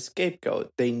guy was a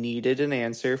scapegoat. They needed an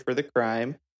answer for the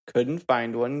crime, couldn't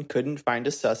find one, couldn't find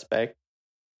a suspect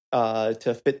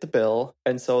to fit the bill,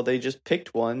 and so they just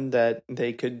picked one that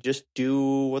they could just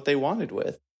do what they wanted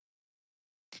with.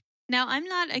 Now, I'm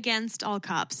not against all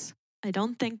cops. I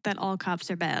don't think that all cops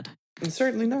are bad.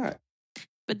 Certainly not.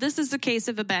 But this is a case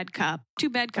of a bad cop. 2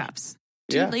 bad cops.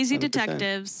 2 lazy 100%.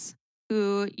 Detectives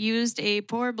who used a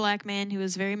poor black man who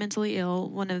was very mentally ill,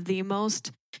 one of the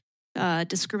most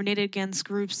discriminated against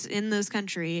groups in this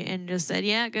country, and just said,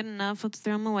 yeah, good enough, let's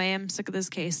throw him away. I'm sick of this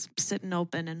case sitting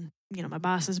open, and, you know, my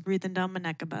boss is breathing down my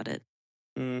neck about it.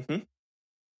 Mm-hmm.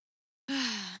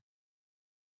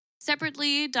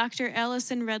 Separately, Dr.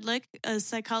 Allison Redlick, a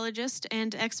psychologist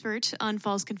and expert on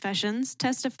false confessions,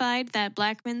 testified that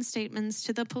Blackmon's statements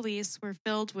to the police were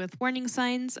filled with warning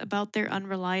signs about their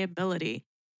unreliability.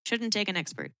 Shouldn't take an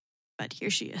expert, but here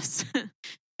she is.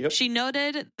 Yep. She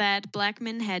noted that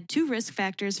Blackmon had 2 risk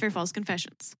factors for false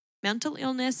confessions: mental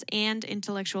illness and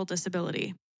intellectual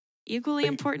disability. Equally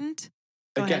important.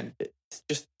 Again, it's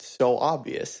just so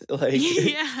obvious. Like,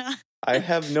 yeah. I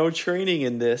have no training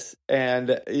in this.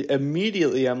 And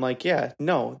immediately I'm like, yeah,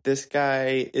 no, this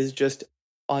guy is just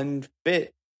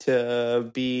unfit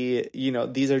to be,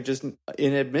 these are just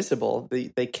inadmissible.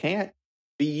 They can't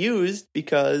be used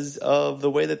because of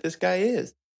the way that this guy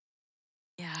is.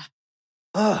 Yeah.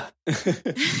 Ah.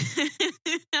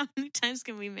 How many times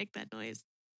can we make that noise?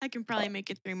 I can probably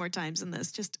make it 3 more times in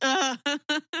this. Just,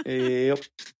 Yep.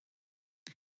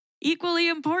 Equally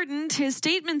important, his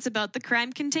statements about the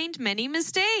crime contained many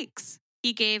mistakes.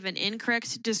 He gave an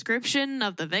incorrect description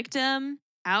of the victim,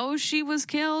 how she was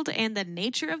killed, and the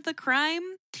nature of the crime,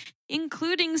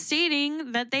 including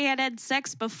stating that they had had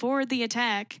sex before the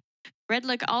attack.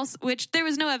 Redlick also, which there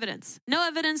was no evidence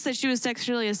that she was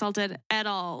sexually assaulted at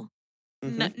all.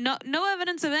 Mm-hmm. No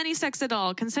evidence of any sex at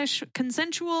all,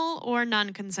 consensual or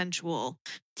non-consensual.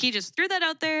 He just threw that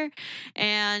out there,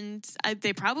 and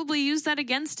they probably used that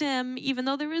against him, even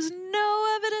though there was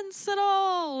no evidence at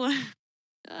all.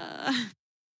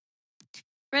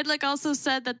 Redlick also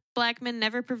said that Blackmon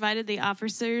never provided the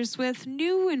officers with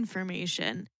new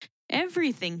information.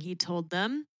 Everything he told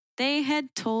them, they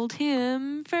had told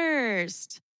him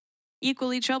first.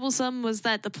 Equally troublesome was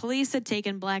that the police had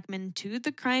taken Blackmon to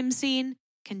the crime scene,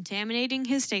 contaminating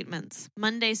his statements.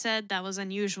 Monday said that was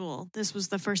unusual. This was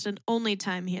the first and only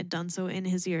time he had done so in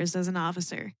his years as an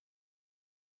officer.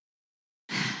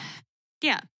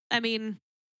 Yeah, I mean,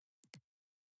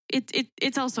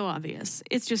 it's also obvious.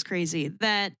 It's just crazy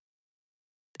that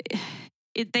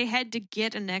they had to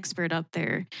get an expert up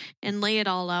there and lay it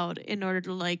all out in order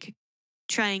to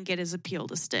try and get his appeal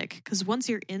to stick. Because once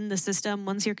you're in the system,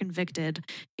 once you're convicted,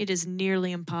 it is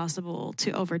nearly impossible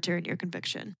to overturn your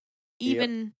conviction,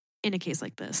 even in a case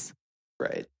like this.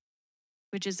 Right.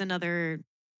 Which is another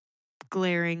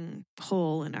glaring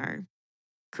hole in our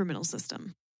criminal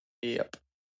system. Yep.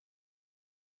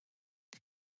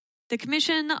 The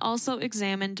commission also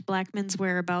examined Blackmon's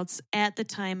whereabouts at the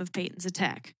time of Peyton's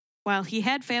attack. While he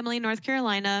had family in North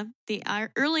Carolina, the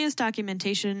earliest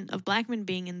documentation of Blackmon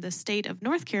being in the state of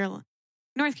North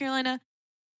Carolina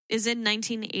is in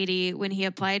 1980 when he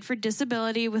applied for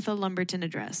disability with a Lumberton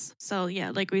address. So yeah,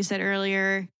 like we said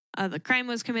earlier, the crime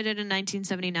was committed in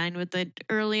 1979, with the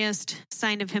earliest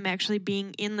sign of him actually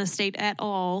being in the state at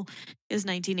all is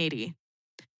 1980.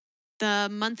 The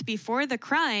month before the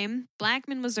crime,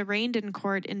 Blackmon was arraigned in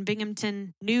court in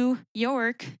Binghamton, New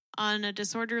York, on a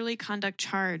disorderly conduct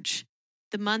charge.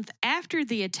 The month after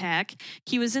the attack,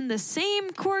 he was in the same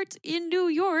court in New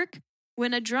York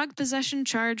when a drug possession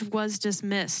charge was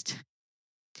dismissed.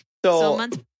 So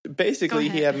basically,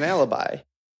 he had an alibi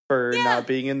for not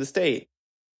being in the state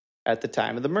at the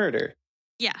time of the murder.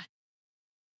 Yeah.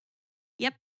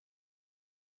 Yep.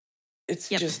 It's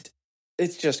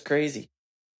just crazy.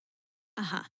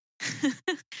 Uh-huh.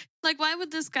 Why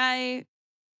would this guy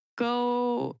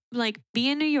go,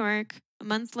 be in New York? A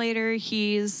month later,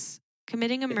 he's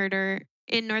committing a murder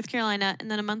in North Carolina, and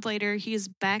then a month later, he's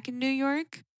back in New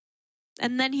York,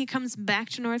 and then he comes back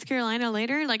to North Carolina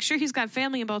later. Sure, he's got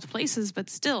family in both places, but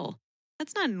still,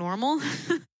 that's not normal.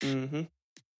 Mm-hmm.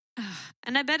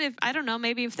 And I bet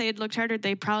maybe if they had looked harder,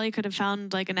 they probably could have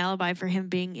found an alibi for him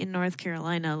being in North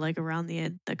Carolina, around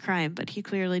the crime. But he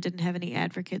clearly didn't have any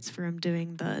advocates for him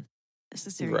doing the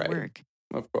necessary work.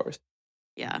 Of course.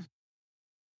 Yeah.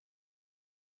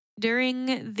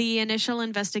 During the initial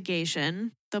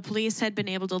investigation, the police had been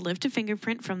able to lift a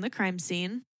fingerprint from the crime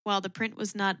scene. While the print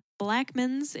was not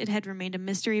Blackmon's, it had remained a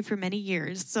mystery for many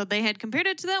years. So they had compared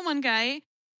it to that one guy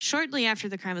shortly after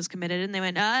the crime was committed, and they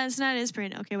went, it's not his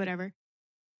print. Okay, whatever.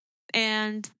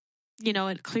 And,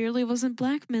 it clearly wasn't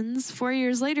Blackmon's. 4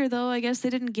 years later, though, I guess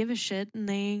they didn't give a shit, and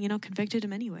they, convicted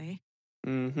him anyway.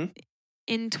 Mm-hmm.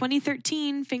 In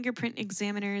 2013, fingerprint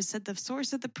examiners said the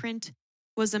source of the print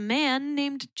was a man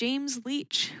named James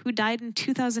Leach, who died in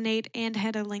 2008 and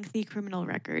had a lengthy criminal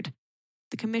record.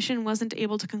 The commission wasn't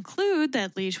able to conclude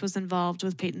that Leach was involved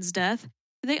with Peyton's death.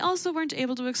 They also weren't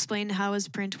able to explain how his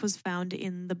print was found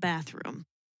in the bathroom.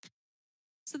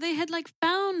 So they had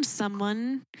found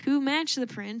someone who matched the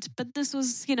print, but this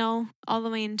was, all the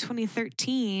way in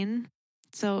 2013.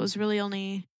 So it was really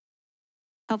only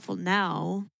helpful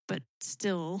now, but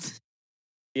still.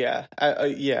 Yeah,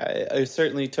 it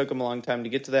certainly took them a long time to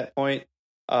get to that point.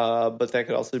 But that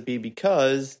could also be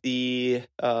because the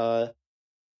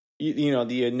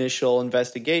the initial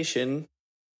investigation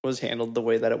was handled the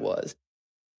way that it was.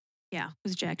 Yeah, it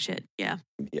was jack shit. Yeah.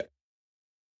 Yeah.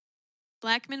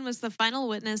 Blackmon was the final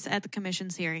witness at the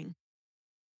commission's hearing.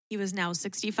 He was now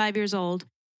 65 years old,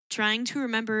 trying to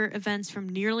remember events from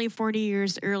nearly 40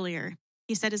 years earlier.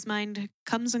 He said his mind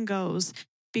comes and goes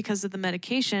because of the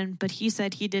medication, but he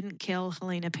said he didn't kill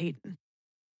Helena Peyton.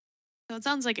 So it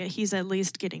sounds like he's at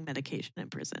least getting medication in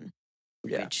prison.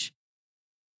 Yeah. Which,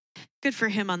 good for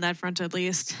him on that front, at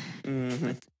least.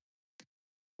 Mm-hmm.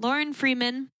 Lauren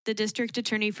Freeman, the district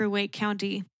attorney for Wake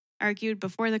County, argued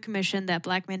before the commission that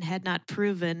Blackmon had not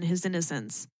proven his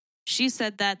innocence. She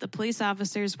said that the police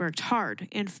officers worked hard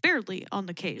and fairly on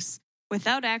the case,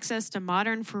 without access to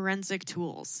modern forensic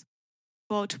tools.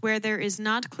 Quote, where there is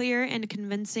not clear and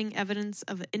convincing evidence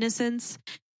of innocence,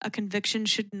 a conviction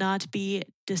should not be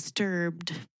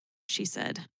disturbed, she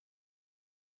said.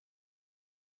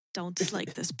 Don't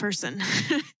like this person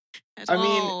at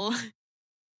all.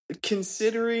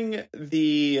 Considering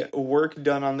the work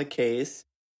done on the case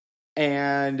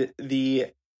and the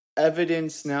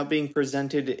evidence now being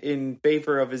presented in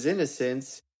favor of his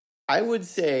innocence, I would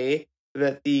say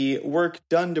that the work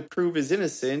done to prove his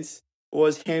innocence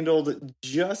was handled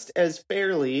just as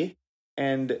fairly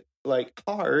and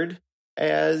hard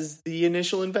as the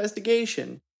initial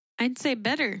investigation. I'd say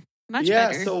better. Much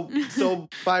better. Yeah, so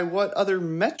by what other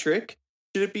metric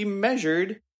should it be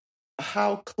measured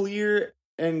how clear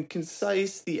and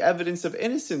concise the evidence of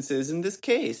innocence is in this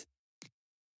case?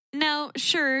 Now,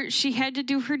 sure, she had to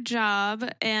do her job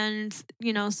and,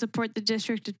 support the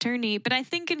district attorney. But I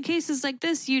think in cases like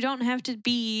this, you don't have to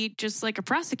be just like a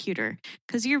prosecutor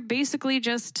because you're basically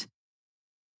just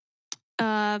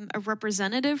a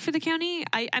representative for the county.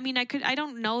 I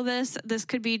don't know this. This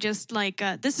could be just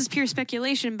this is pure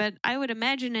speculation, but I would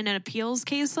imagine in an appeals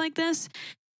case like this,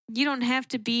 you don't have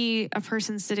to be a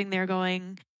person sitting there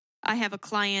going, I have a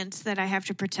client that I have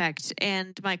to protect,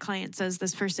 and my client says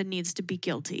this person needs to be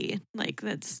guilty.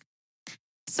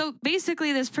 So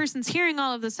basically this person's hearing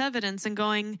all of this evidence and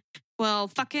going, well,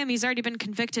 fuck him, he's already been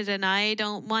convicted and I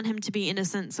don't want him to be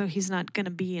innocent, so he's not going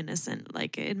to be innocent,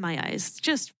 in my eyes. It's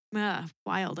just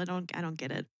wild. I don't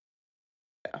get it.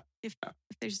 Yeah. If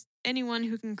there's anyone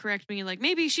who can correct me,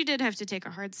 maybe she did have to take a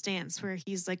hard stance where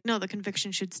he's like, no, the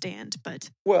conviction should stand, but...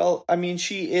 Well,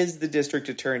 she is the district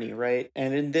attorney, right?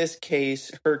 And in this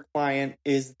case, her client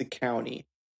is the county.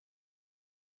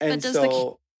 And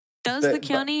but does the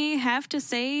county have to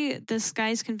say this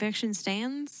guy's conviction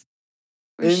stands?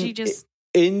 Or is she just...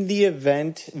 In the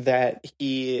event that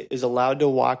he is allowed to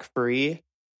walk free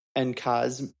and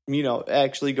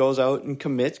actually goes out and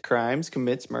commits crimes,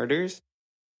 commits murders,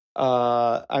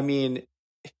 I think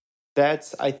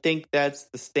that's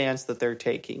the stance that they're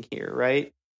taking here,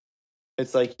 right?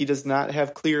 It's he does not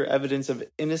have clear evidence of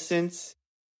innocence,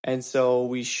 and so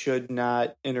we should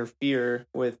not interfere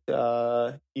with,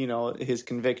 his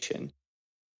conviction.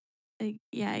 I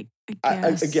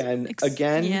guess.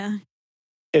 Again, yeah.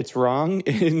 It's wrong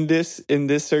in this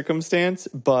circumstance,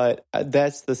 but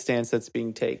that's the stance that's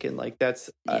being taken.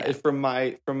 From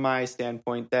my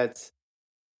standpoint, that's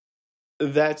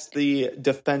the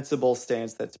defensible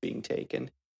stance that's being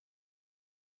taken.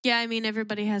 Yeah,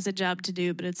 everybody has a job to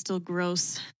do, but it's still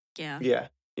gross. Yeah.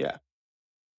 Yeah.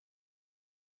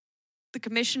 The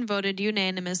commission voted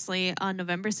unanimously on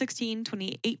November 16,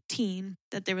 2018,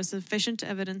 that there was sufficient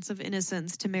evidence of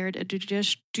innocence to merit a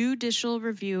judicial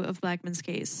review of Blackmon's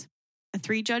case. A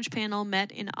 3-judge panel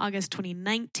met in August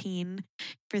 2019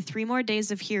 for 3 more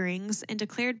days of hearings and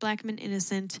declared Blackmon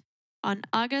innocent on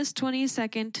August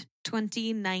 22nd,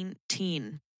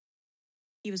 2019.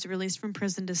 He was released from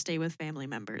prison to stay with family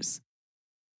members.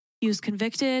 He was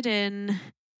convicted in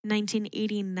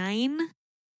 1989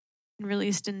 and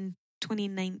released in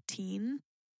 2019,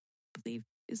 I believe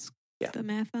is the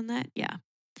math on that. Yeah.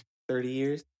 30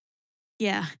 years?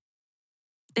 Yeah.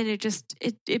 And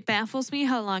it baffles me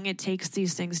how long it takes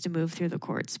these things to move through the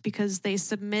courts because they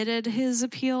submitted his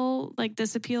appeal,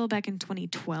 this appeal back in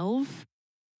 2012.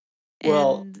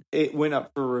 Well, it went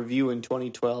up for review in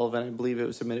 2012, and I believe it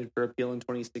was submitted for appeal in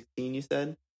 2016, you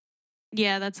said?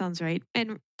 Yeah, that sounds right.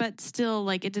 But still,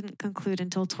 it didn't conclude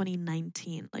until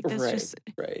 2019. That's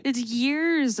right. It's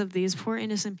years of these poor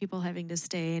innocent people having to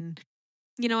stay. And,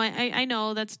 I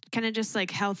know that's kind of just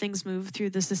how things move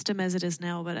through the system as it is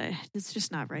now, but it's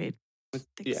just not right.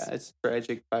 It's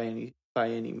tragic by any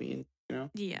means,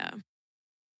 Yeah.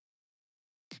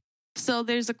 So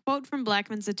there's a quote from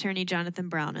Blackmon's attorney, Jonathan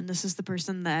Brown, and this is the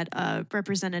person that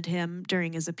represented him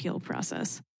during his appeal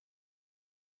process.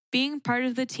 Being part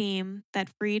of the team that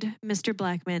freed Mr.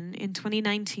 Blackmon in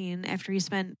 2019 after he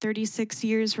spent 36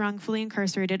 years wrongfully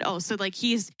incarcerated. Oh, so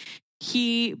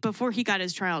before he got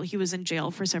his trial, he was in jail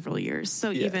for several years. So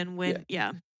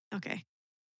okay.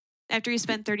 After he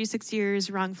spent 36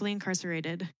 years wrongfully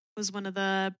incarcerated was one of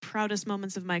the proudest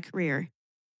moments of my career.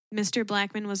 Mr.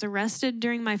 Blackmon was arrested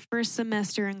during my first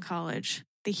semester in college.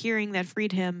 The hearing that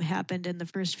freed him happened in the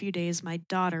first few days my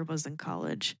daughter was in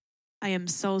college. I am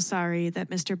so sorry that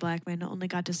Mr. Blackmon only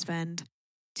got to spend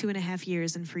 2.5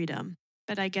 years in freedom,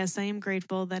 but I guess I am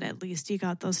grateful that at least he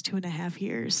got those 2.5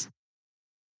 years.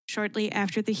 Shortly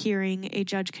after the hearing, a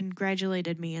judge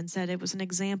congratulated me and said it was an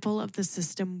example of the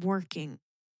system working.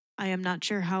 I am not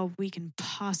sure how we can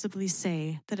possibly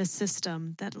say that a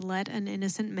system that let an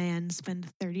innocent man spend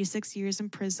 36 years in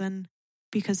prison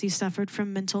because he suffered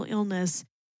from mental illness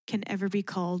can ever be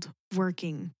called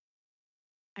working.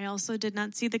 I also did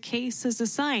not see the case as a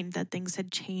sign that things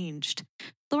had changed.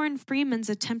 Lauren Freeman's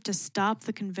attempt to stop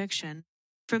the conviction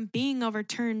from being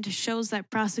overturned shows that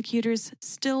prosecutors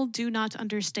still do not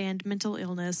understand mental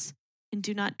illness and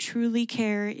do not truly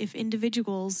care if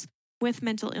individuals with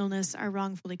mental illness are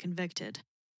wrongfully convicted.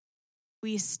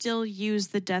 We still use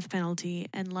the death penalty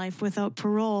and life without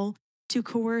parole to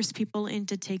coerce people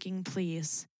into taking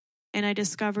pleas. And I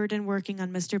discovered in working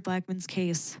on Mr. Blackmon's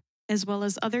case, as well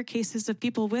as other cases of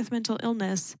people with mental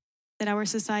illness, that our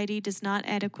society does not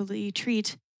adequately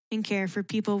treat and care for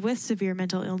people with severe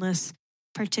mental illness,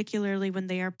 particularly when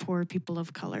they are poor people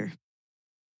of color.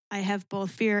 I have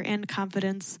both fear and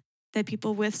confidence that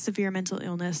people with severe mental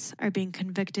illness are being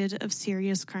convicted of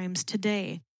serious crimes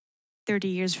today. 30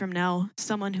 years from now,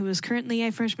 someone who is currently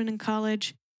a freshman in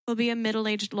college will be a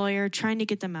middle-aged lawyer trying to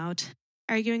get them out,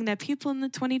 arguing that people in the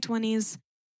 2020s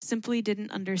simply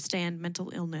didn't understand mental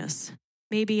illness.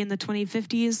 Maybe in the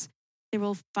 2050s, there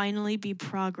will finally be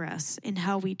progress in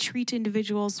how we treat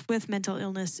individuals with mental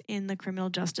illness in the criminal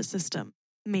justice system.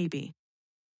 Maybe.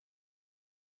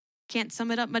 Can't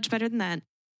sum it up much better than that.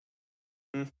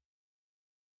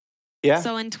 Yeah.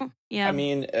 So I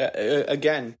mean,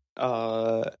 again,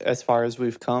 as far as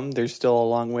we've come, there's still a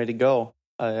long way to go.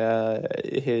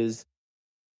 His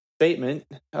statement,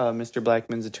 Mr.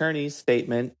 Blackmon's attorney's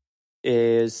statement,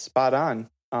 is spot on.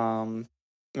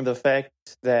 The fact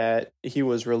that he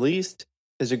was released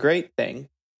is a great thing.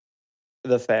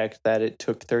 The fact that it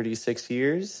took 36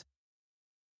 years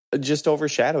just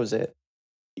overshadows it.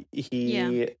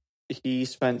 He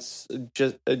spent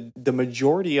just the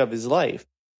majority of his life,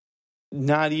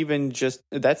 not even just,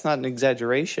 that's not an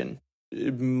exaggeration.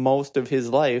 Most of his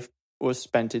life was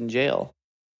spent in jail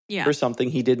for something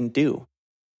he didn't do.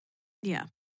 Yeah.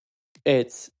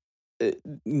 It's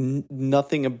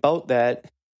nothing about that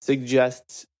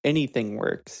suggests anything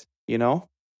works, you know?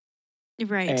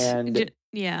 Right. And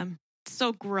yeah.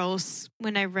 So gross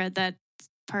when I read that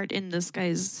part in this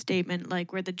guy's statement,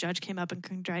 like where the judge came up and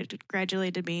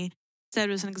congratulated me, said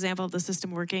it was an example of the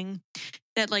system working,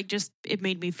 that like just, it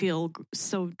made me feel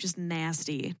so just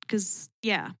nasty. Because,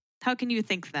 yeah, how can you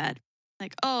think that?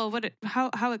 Like, oh,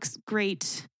 how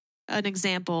great an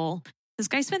example. This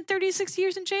guy spent 36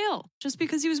 years in jail just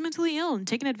because he was mentally ill and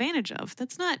taken advantage of.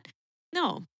 That's not,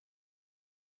 no.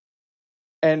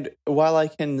 And while I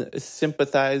can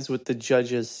sympathize with the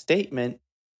judge's statement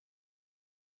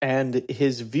and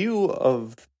his view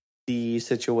of the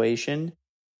situation,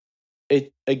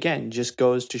 it again just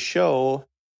goes to show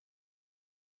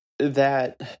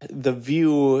that the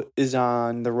view is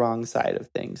on the wrong side of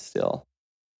things still.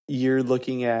 You're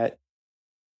looking at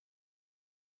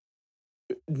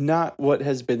not what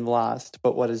has been lost,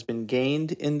 but what has been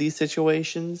gained in these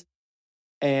situations.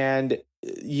 And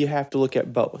you have to look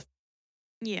at both.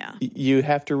 Yeah. You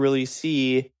have to really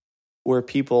see where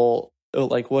people,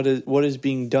 like what is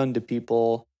being done to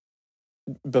people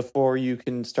before you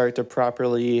can start to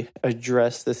properly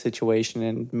address the situation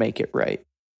and make it right.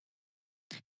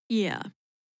 Yeah.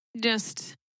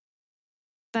 Just,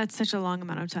 that's such a long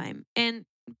amount of time. And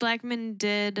Blackmon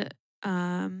did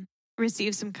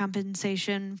receive some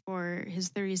compensation for his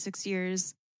 36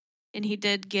 years, and he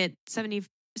did get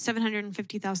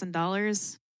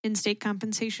 $750,000 in state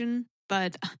compensation.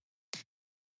 But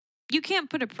you can't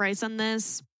put a price on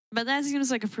this, but that seems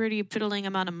like a pretty piddling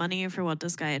amount of money for what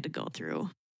this guy had to go through.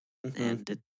 Mm-hmm.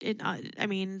 And I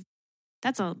mean,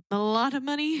 that's a lot of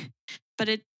money, but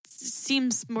it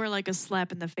seems more like a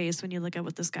slap in the face when you look at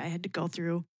what this guy had to go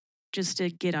through just to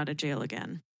get out of jail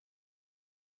again.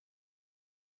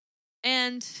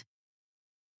 And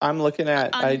I'm looking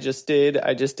at, I just did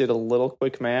a little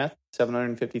quick math.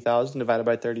 750,000 divided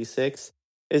by 36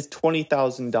 is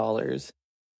 $20,000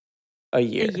 a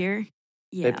year. A year?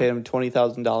 Yeah. They paid him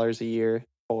 $20,000 a year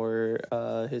for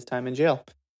his time in jail.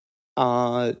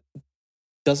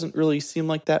 Doesn't really seem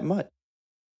like that much.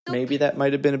 Nope. Maybe that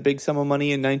might have been a big sum of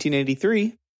money in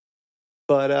 1983,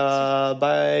 but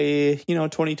by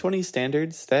 2020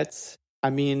 standards, that's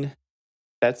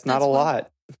not a lot.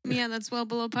 Yeah, that's well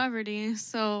below poverty.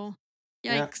 So,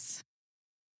 yikes! Yeah.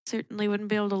 Certainly wouldn't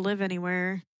be able to live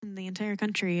anywhere in the entire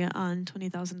country on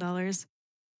 $20,000.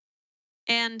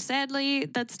 And sadly,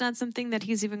 that's not something that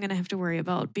he's even going to have to worry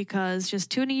about because just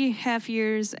 2.5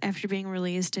 years after being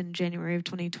released in January of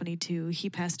 2022, he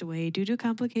passed away due to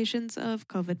complications of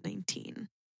COVID-19.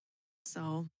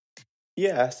 So,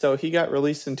 Yeah, so he got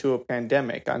released into a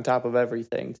pandemic on top of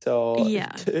everything. So,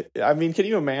 yeah. I mean, can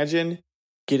you imagine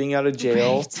getting out of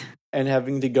jail Right. and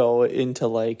having to go into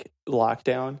like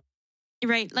lockdown?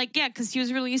 Right. Like, yeah, because he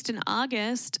was released in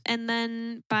August. And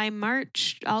then by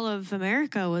March, all of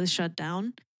America was shut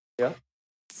down. Yeah.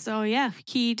 So, yeah,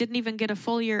 he didn't even get a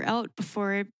full year out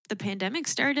before the pandemic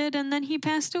started. And then he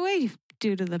passed away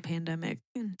due to the pandemic.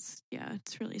 And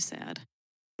it's really sad.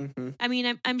 Mm-hmm. I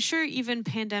mean, I'm sure even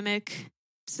pandemic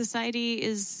society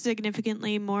is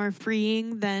significantly more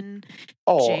freeing than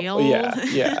jail.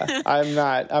 Yeah. I'm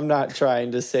not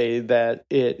trying to say that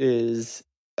it is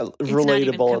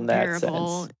relatable in that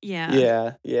sense.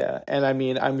 Yeah. And I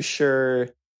mean, I'm sure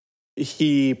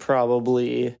he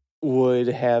probably would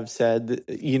have said,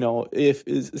 you know, if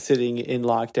is sitting in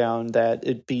lockdown that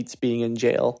it beats being in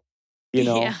jail, you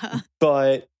know. Yeah.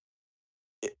 But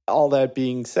all that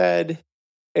being said,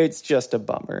 it's just a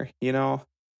bummer, you know.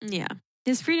 Yeah.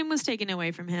 His freedom was taken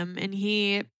away from him, and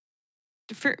he,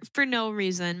 for no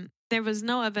reason, there was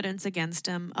no evidence against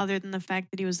him other than the fact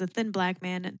that he was a thin black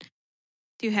man and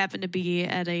who happened to be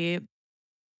at an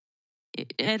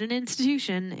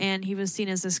institution, and he was seen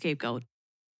as a scapegoat,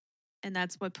 and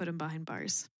that's what put him behind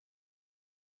bars.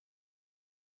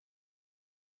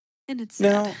 And it's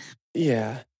sad. Now,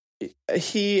 yeah,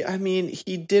 he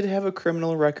did have a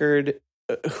criminal record.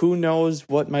 Who knows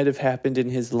what might have happened in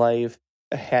his life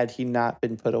had he not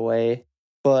been put away?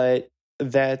 But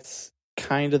that's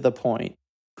kind of the point.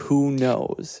 Who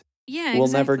knows? Yeah, we'll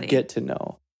exactly. never get to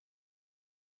know.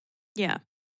 Yeah.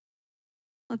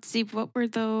 Let's see, what were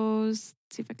those?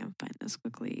 Let's see if I can find this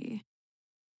quickly.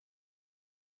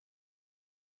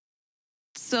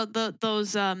 So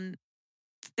those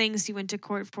things he went to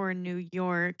court for in New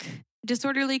York: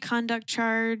 disorderly conduct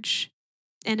charge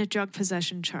and a drug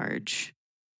possession charge.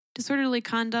 Disorderly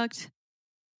conduct,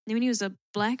 I mean, he was a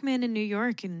black man in New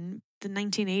York in the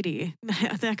 1980.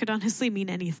 That could honestly mean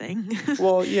anything.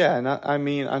 Well, yeah, and I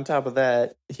mean, on top of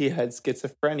that, he had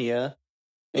schizophrenia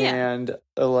and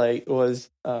like was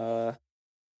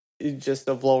just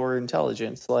of lower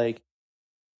intelligence. Like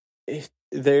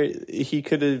he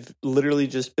could have literally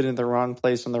just been in the wrong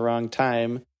place on the wrong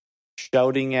time,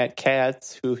 shouting at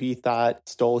cats who he thought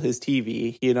stole his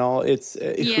TV. You know, it's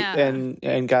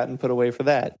and gotten put away for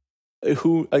that.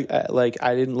 Who like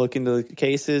I didn't look into the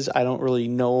cases. I don't really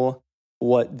know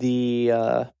what the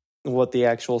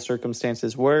actual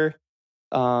circumstances were.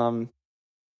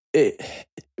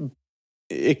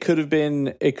 It could have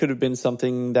been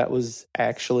something that was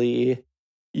actually,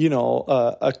 you know,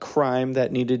 a crime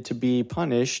that needed to be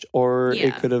punished, or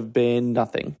it could have been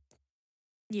nothing.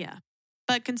 Yeah.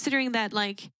 But considering that,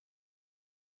 like,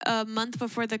 a month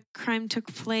before the crime took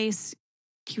place,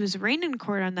 he was arraigned in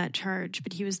court on that charge,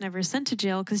 but he was never sent to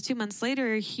jail because 2 months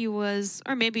later he was,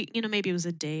 or maybe it was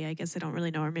a day. I guess I don't really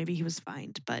know, or maybe he was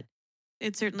fined, but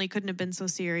it certainly couldn't have been so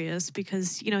serious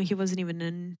because, you know, he wasn't even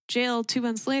in jail 2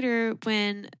 months later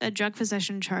when a drug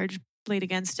possession charge laid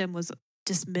against him was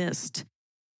dismissed.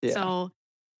 Yeah. So,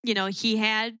 you know, he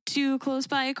had 2 close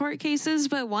by court cases,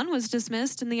 but one was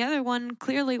dismissed and the other one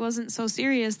clearly wasn't so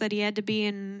serious that he had to be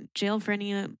in jail for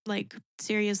any like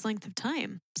serious length of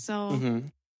time. So,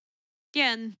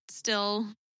 yeah, and still,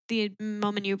 the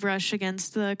moment you brush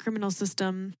against the criminal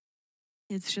system,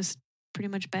 it's just pretty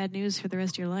much bad news for the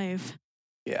rest of your life.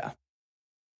 Yeah.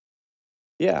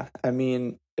 Yeah, I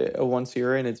mean, once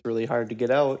you're in, it's really hard to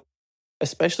get out.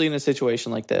 Especially in a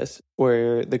situation like this,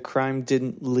 where the crime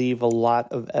didn't leave a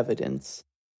lot of evidence.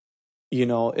 You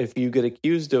know, if you get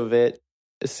accused of it,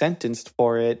 sentenced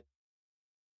for it,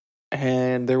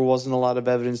 and there wasn't a lot of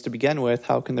evidence to begin with,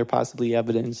 how can there possibly be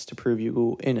evidence to prove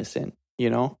you innocent, you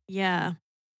know? Yeah,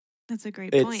 that's a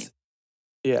great point.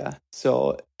 Yeah,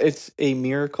 so it's a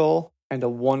miracle and a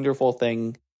wonderful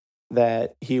thing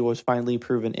that he was finally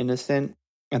proven innocent,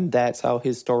 and that's how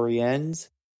his story ends.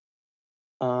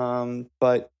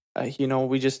 But you know,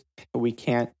 we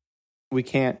can't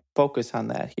focus on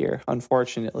that here,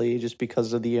 unfortunately, just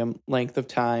because of the length of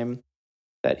time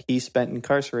that he spent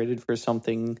incarcerated for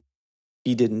something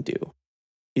he didn't do.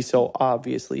 He so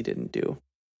obviously didn't do.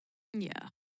 Yeah.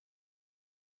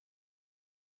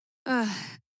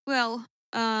 Well,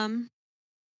 I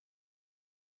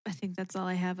think that's all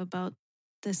I have about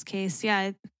this case. Yeah,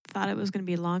 I thought it was going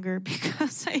to be longer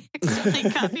because I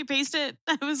accidentally copy pasted.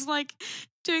 I was like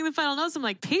doing the final notes. I'm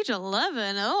like, page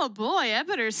 11. Oh boy, I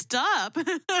better stop.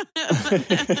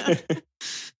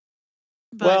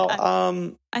 But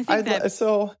I think I'd,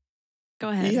 so go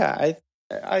ahead. yeah,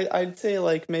 I'd say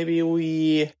like maybe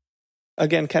we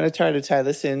again kind of try to tie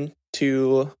this in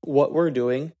to what we're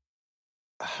doing.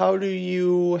 How do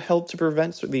you help to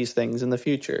prevent these things in the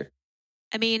future?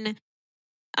 I mean,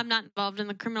 I'm not involved in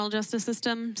the criminal justice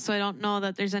system, so I don't know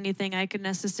that there's anything I could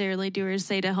necessarily do or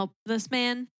say to help this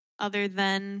man other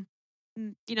than,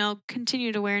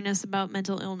 continued awareness about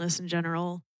mental illness in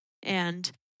general and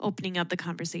opening up the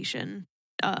conversation.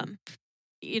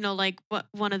 Like what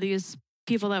one of these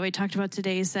people that we talked about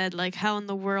today said, like, how in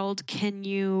the world can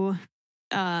you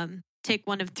take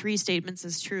one of three statements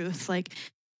as truth? Like,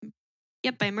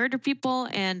 yep, I murdered people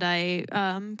and I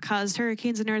caused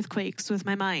hurricanes and earthquakes with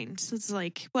my mind. So it's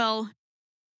like, well,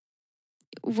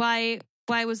 why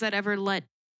was that ever let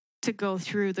to go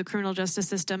through the criminal justice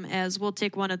system as we'll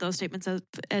take one of those statements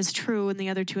as true and the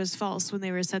other two as false when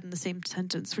they were said in the same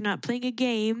sentence? We're not playing a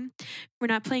game. We're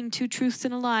not playing two truths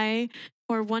and a lie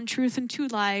or one truth and two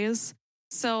lies.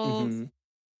 So,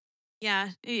 yeah,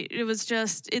 it was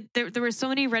just, there were so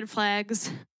many red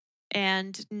flags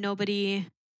and nobody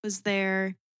was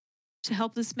there to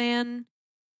help this man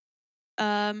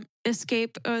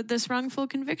escape this wrongful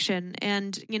conviction.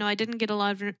 And I didn't get a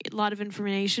lot of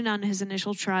information on his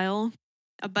initial trial,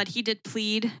 but he did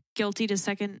plead guilty to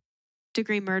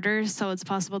second-degree murder, so it's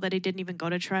possible that he didn't even go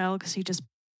to trial because he just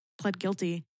pled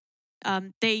guilty.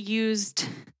 They used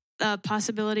the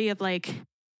possibility of like,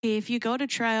 hey, if you go to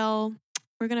trial,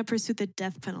 we're going to pursue the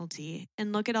death penalty,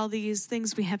 and look at all these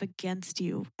things we have against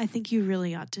you. I think you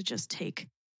really ought to just take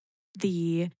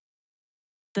the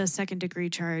second-degree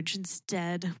charge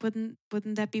instead. Wouldn't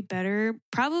that be better?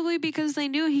 Probably because they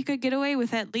knew he could get away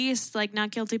with at least like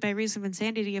not guilty by reason of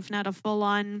insanity, if not a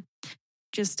full-on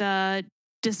just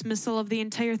dismissal of the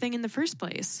entire thing in the first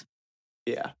place.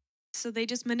 Yeah. So they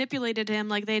just manipulated him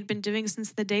like they had been doing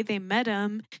since the day they met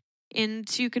him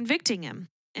into convicting him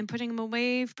and putting him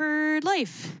away for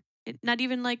life. Not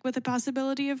even like with a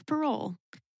possibility of parole.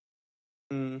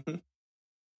 Mm-hmm.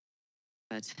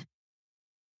 But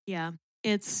yeah,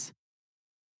 it's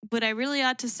what I really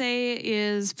ought to say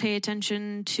is pay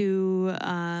attention to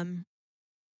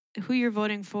who you're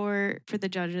voting for the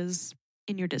judges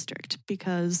in your district,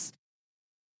 because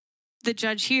the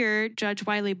judge here, Judge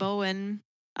Wiley Bowen,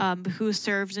 who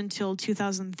served until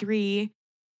 2003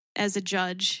 as a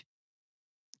judge,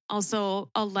 also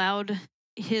allowed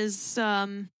his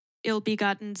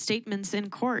ill-begotten statements in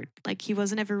court. Like, he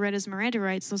wasn't ever read his Miranda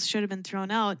rights, those should have been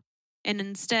thrown out. And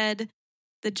instead,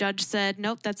 the judge said,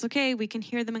 nope, that's okay, we can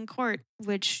hear them in court,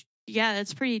 which, yeah,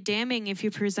 that's pretty damning if you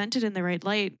present it in the right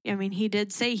light. I mean, he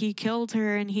did say he killed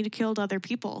her and he killed other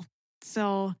people.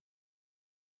 So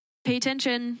pay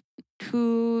attention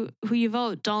who you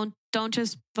vote. Don't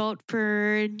just vote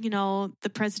for,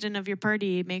 the president of your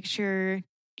party. Make sure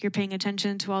you're paying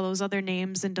attention to all those other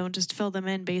names and don't just fill them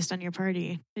in based on your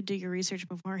party. And do your research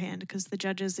beforehand, because the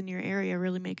judges in your area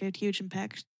really make a huge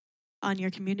impact on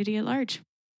your community at large.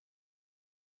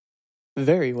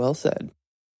 Very well said.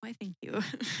 Why, thank you.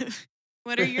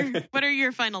 What are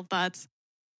your final thoughts?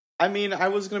 I mean, I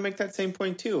was going to make that same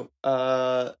point too.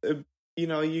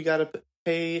 You got to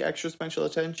pay extra special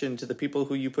attention to the people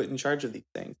who you put in charge of these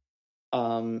things.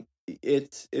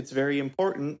 It's very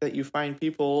important that you find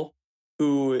people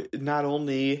who not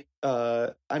only,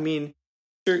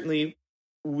 certainly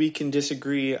we can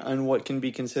disagree on what can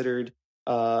be considered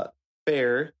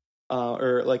fair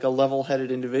or like a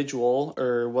level-headed individual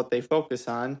or what they focus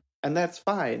on, and that's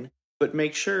fine. But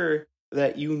make sure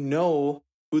that you know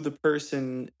who the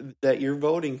person that you're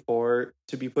voting for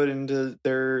to be put into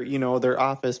their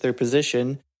office, their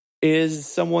position, is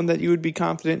someone that you would be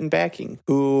confident in backing,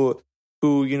 who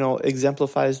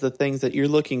exemplifies the things that you're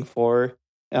looking for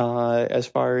as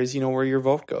far as where your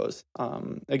vote goes.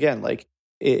 Again, like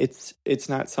it's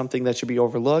not something that should be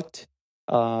overlooked.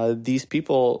 These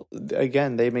people,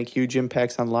 again, they make huge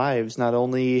impacts on lives, not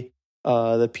only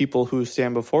the people who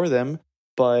stand before them,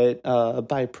 but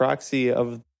by proxy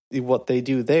of what they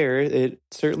do there, it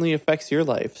certainly affects your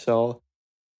life. So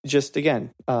just,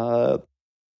 again,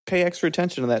 pay extra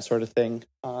attention to that sort of thing.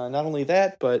 Not only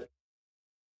that, but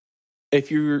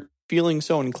if you're feeling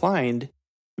so inclined,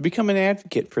 become an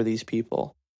advocate for these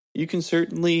people. You can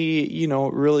certainly,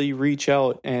 really reach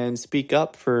out and speak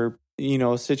up for,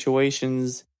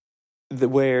 situations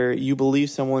where you believe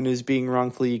someone is being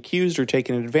wrongfully accused or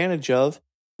taken advantage of.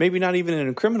 Maybe not even in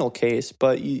a criminal case,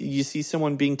 but you see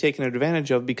someone being taken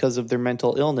advantage of because of their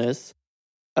mental illness.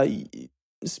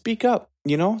 Speak up,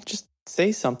 just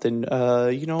say something,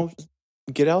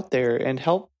 get out there and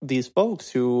help these folks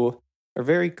who are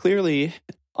very clearly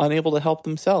unable to help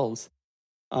themselves.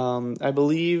 I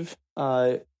believe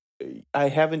Uh, I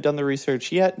haven't done the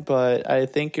research yet, but I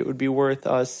think it would be worth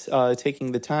us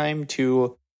taking the time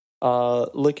to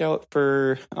look out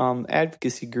for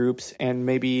advocacy groups and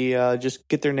maybe just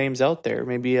get their names out there.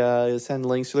 Maybe send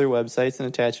links to their websites and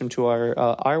attach them to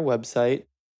our website.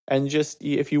 And just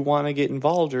if you want to get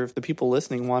involved, or if the people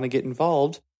listening want to get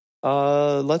involved,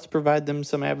 let's provide them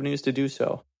some avenues to do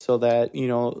so that,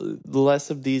 less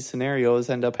of these scenarios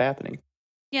end up happening.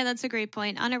 Yeah, that's a great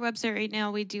point. On our website right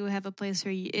now, we do have a place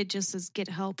where it just says get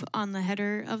help on the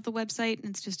header of the website.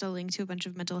 And it's just a link to a bunch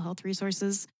of mental health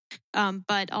resources.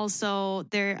 But also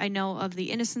I know of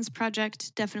the Innocence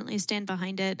Project, definitely stand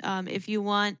behind it. If you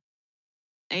want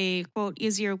a quote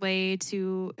easier way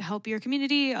to help your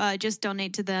community, just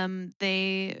donate to them.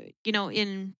 They,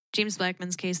 in James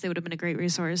Blackmon's case, they would have been a great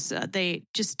resource. They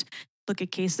just look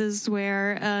at cases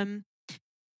where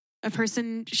a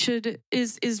person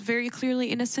is very clearly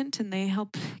innocent, and they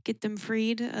help get them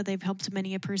freed. They've helped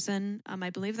many a person. I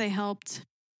believe they helped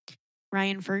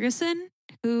Ryan Ferguson,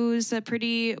 who's a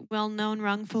pretty well-known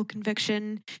wrongful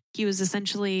conviction. He was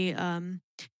essentially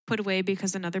put away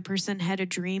because another person had a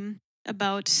dream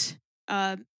about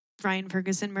Ryan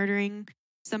Ferguson murdering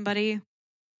somebody.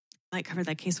 Might cover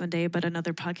that case one day, but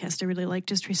another podcast I really like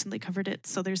just recently covered it,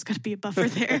 so there's got to be a buffer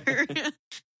there.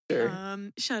 Sure.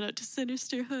 Shout out to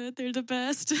Sinisterhood. They're the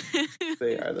best.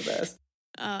 They are the best.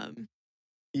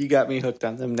 You got me hooked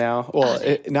on them now. Well,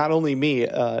 not only me,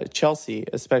 Chelsea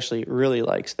especially really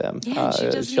likes them. Yeah,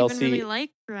 she doesn't even really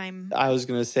like crime. I was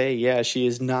going to say, yeah, she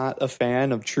is not a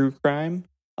fan of true crime.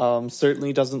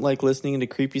 Certainly doesn't like listening to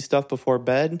creepy stuff before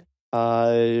bed.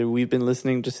 We've been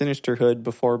listening to Sinisterhood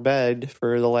before bed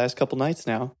for the last couple nights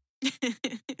now.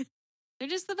 They're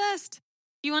just the best.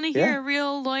 If you want to hear a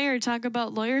real lawyer talk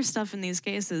about lawyer stuff in these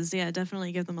cases, yeah,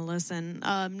 definitely give them a listen.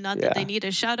 Not that they need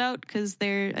a shout out because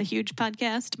they're a huge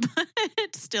podcast,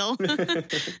 but still,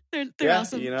 they're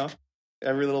awesome.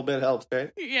 Every little bit helps, right?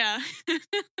 Yeah.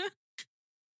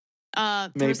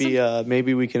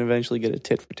 Maybe we can eventually get a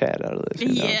tit for tat out of this.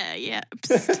 Yeah.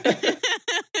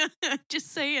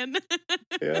 Just saying.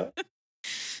 Yeah.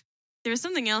 There was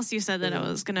something else you said that I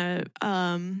was gonna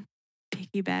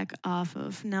piggyback off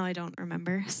of. Now I don't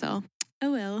remember. So,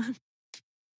 oh well.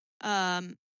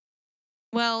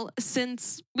 Well,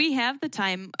 since we have the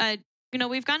time,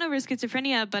 we've gone over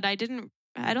schizophrenia, but I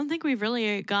don't think we've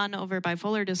really gone over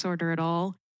bipolar disorder at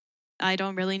all. I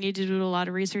don't really need to do a lot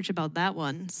of research about that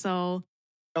one. So.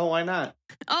 Oh, why not?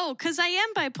 Oh, because I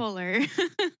am bipolar.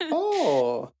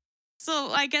 Oh.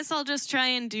 So I guess I'll just try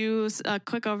and do a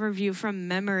quick overview from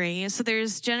memory. So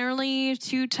there's generally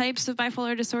two types of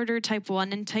bipolar disorder, type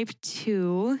 1 and type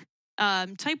 2.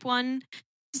 Type 1,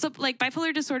 so like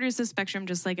bipolar disorder is a spectrum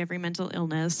just like every mental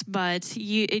illness, but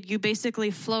you basically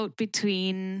float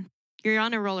between, you're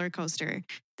on a roller coaster.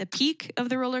 The peak of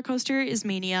the roller coaster is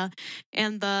mania,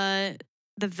 and the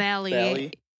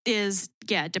valley is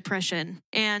depression.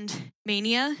 And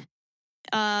mania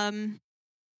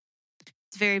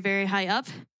it's very, very high up,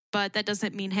 but that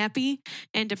doesn't mean happy.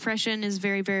 And depression is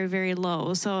very, very, very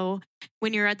low. So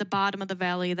when you're at the bottom of the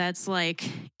valley, that's like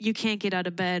you can't get out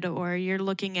of bed, or you're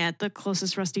looking at the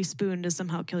closest rusty spoon to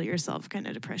somehow kill yourself kind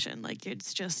of depression. Like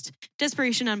it's just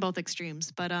desperation on both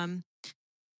extremes. But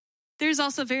there's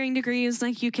also varying degrees.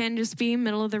 Like you can just be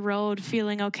middle of the road,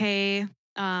 feeling okay.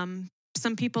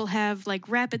 Some people have like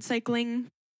rapid cycling,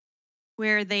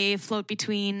 where they float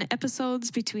between episodes,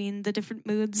 between the different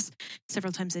moods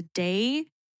several times a day.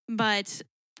 But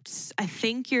I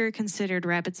think you're considered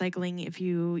rapid cycling if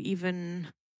you even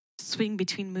swing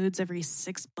between moods every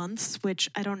 6 months,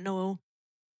 which I don't know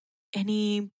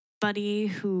anybody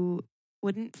who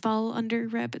wouldn't fall under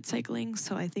rapid cycling.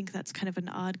 So I think that's kind of an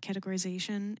odd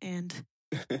categorization. And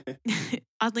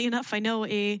oddly enough, I know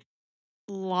a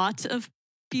lot of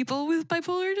people with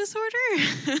bipolar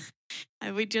disorder.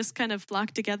 We just kind of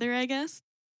flock together, I guess.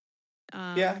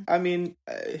 Yeah, I mean,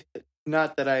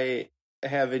 not that I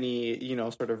have any,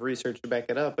 sort of research to back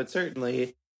it up, but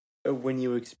certainly when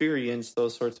you experience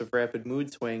those sorts of rapid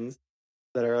mood swings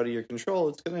that are out of your control,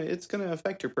 it's gonna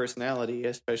affect your personality,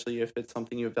 especially if it's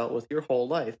something you've dealt with your whole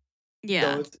life.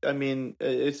 Yeah. So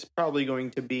it's probably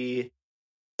going to be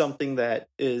something that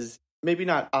is maybe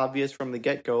not obvious from the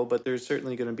get-go, but there's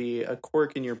certainly going to be a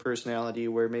quirk in your personality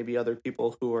where maybe other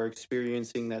people who are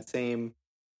experiencing that same,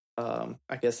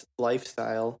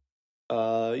 lifestyle,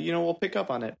 will pick up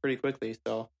on it pretty quickly.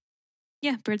 So,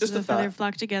 yeah, birds of a feather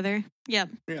flock together. Yep.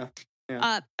 Yeah.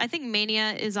 I think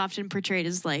mania is often portrayed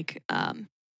as like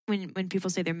when people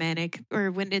say they're manic,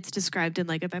 or when it's described in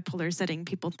like a bipolar setting,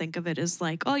 people think of it as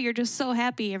like, oh, you're just so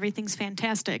happy, everything's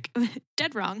fantastic.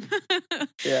 Dead wrong.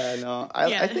 Yeah, no,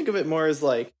 I think of it more as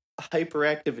like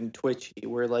hyperactive and twitchy,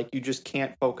 where like you just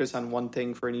can't focus on one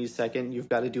thing for any second. You've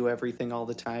got to do everything all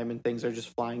the time, and things are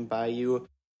just flying by you.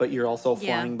 But you're also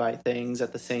Yeah. flying by things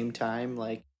at the same time.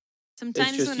 Like it's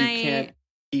Sometimes just when you I can't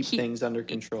keep he, things under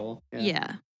control.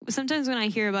 yeah. Sometimes when I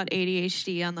hear about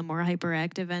ADHD on the more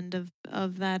hyperactive end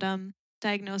of that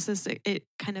diagnosis, it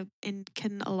kind of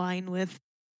can align with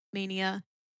mania.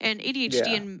 And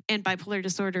ADHD Yeah. and bipolar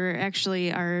disorder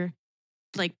actually are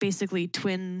like basically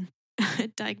twin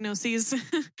diagnoses.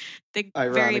 They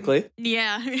Ironically.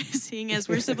 seeing as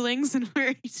we're siblings and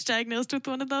we're each diagnosed with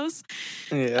one of those.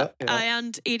 Yeah.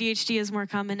 And ADHD is more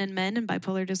common in men, and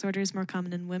bipolar disorder is more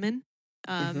common in women.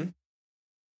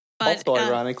 But Also,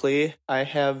 ironically, I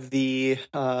have the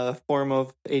form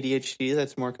of ADHD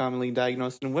that's more commonly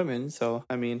diagnosed in women. So,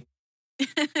 I mean,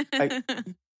 I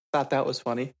thought that was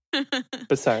funny.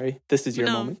 But sorry, this is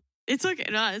your moment. It's okay.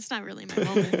 No, it's not really my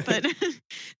moment. But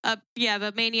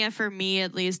but mania for me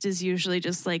at least is usually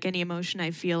just like any emotion I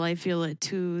feel it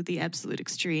to the absolute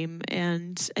extreme.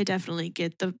 And I definitely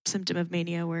get the symptom of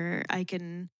mania where I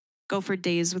can go for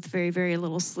days with very, very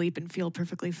little sleep and feel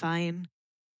perfectly fine.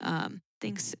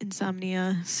 Thanks,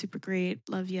 insomnia. Super great.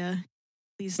 Love ya.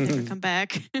 Please never come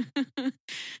back.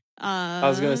 I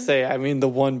was gonna say, I mean, the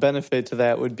one benefit to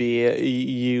that would be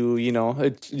the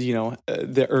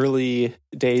early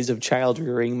days of child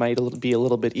rearing might be a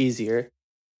little bit easier.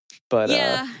 But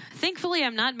thankfully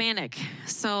I'm not manic,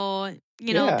 so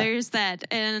there's that.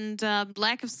 And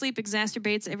lack of sleep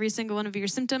exacerbates every single one of your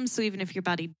symptoms. So even if your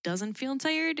body doesn't feel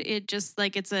tired, it just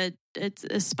like it's a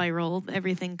spiral.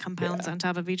 Everything compounds on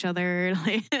top of each other.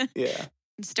 Yeah.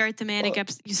 You start the manic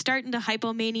you start into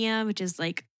hypomania, which is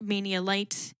like mania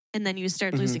light, and then you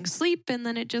start losing sleep, and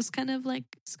then it just kind of like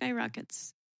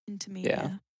skyrockets into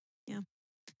mania. Yeah.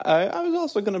 I was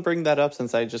also going to bring that up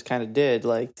since I just kind of did.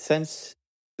 Like since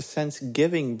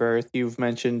giving birth, you've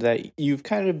mentioned that you've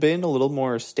kind of been a little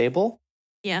more stable.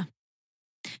 Yeah.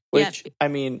 Which I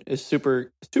mean is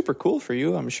super super cool for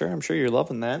you. I'm sure you're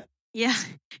loving that. Yeah.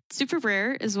 Super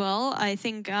rare as well. I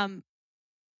think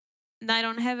I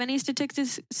don't have any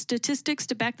statistics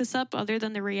to back this up other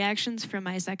than the reactions from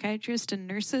my psychiatrist and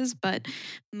nurses, but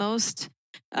most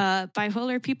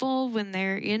bipolar people, when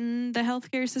they're in the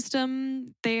healthcare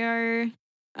system, they are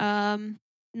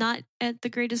not at the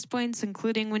greatest points,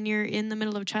 including when you're in the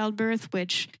middle of childbirth,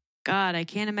 which, God, I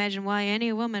can't imagine why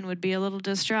any woman would be a little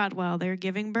distraught while they're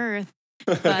giving birth.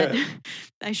 But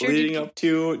I sure leading up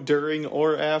to, during,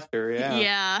 or after,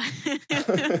 yeah.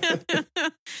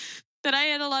 But I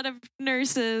had a lot of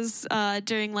nurses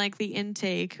during like the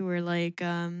intake who were like, did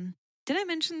I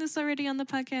mention this already on the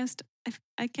podcast?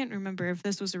 I can't remember if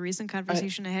this was a recent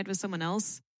conversation I had with someone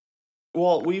else.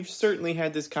 Well, we've certainly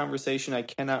had this conversation. I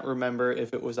cannot remember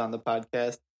if it was on the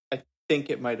podcast. I think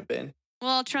it might have been.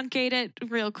 Well, I'll truncate it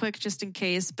real quick just in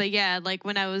case. But yeah, like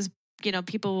when I was,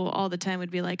 people all the time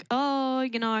would be like, oh,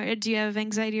 do you have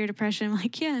anxiety or depression? I'm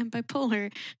like, yeah, I'm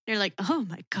bipolar. They're like, oh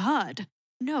my God.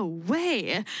 No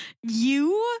way.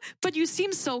 But you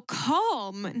seem so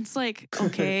calm. And it's like,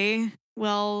 okay,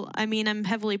 well, I mean, I'm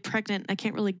heavily pregnant. I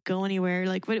can't really go anywhere.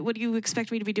 Like, what do you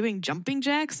expect me to be doing? Jumping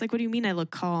jacks? Like, what do you mean I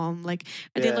look calm? Like,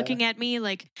 are they looking at me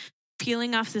like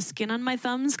peeling off the skin on my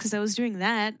thumbs? Because I was doing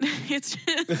that. It's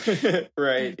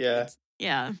right. Yeah.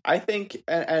 Yeah. I think,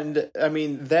 and I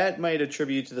mean, that might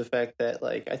attribute to the fact that,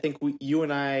 like, I think you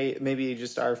and I, maybe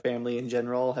just our family in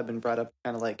general, have been brought up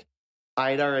kind of like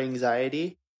hide our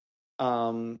anxiety.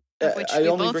 Of which we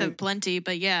both have plenty,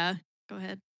 but yeah, go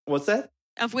ahead. What's that?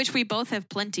 Of which we both have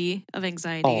plenty of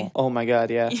anxiety. Oh my God,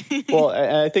 yeah. Well,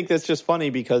 I think that's just funny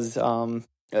because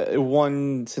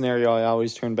one scenario I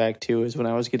always turn back to is when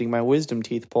I was getting my wisdom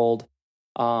teeth pulled.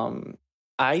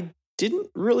 I didn't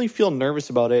really feel nervous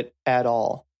about it at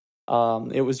all.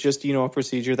 It was just, a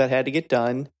procedure that had to get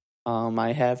done.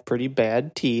 I have pretty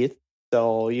bad teeth.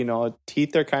 So,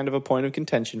 teeth are kind of a point of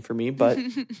contention for me, but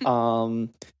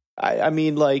I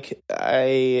mean, like,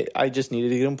 I just needed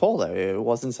to get them pulled. It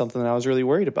wasn't something that I was really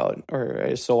worried about,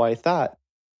 or so I thought.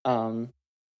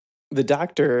 The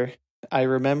doctor, I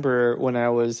remember when I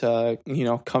was,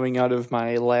 coming out of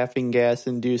my laughing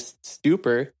gas-induced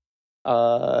stupor,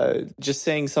 just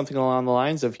saying something along the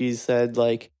lines of, he said,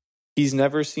 like, he's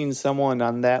never seen someone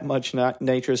on that much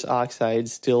nitrous oxide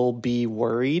still be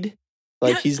worried.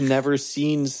 Like, he's never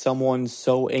seen someone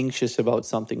so anxious about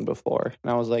something before. And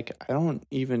I was like, I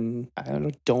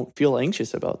don't feel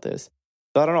anxious about this.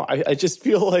 So I don't know. I just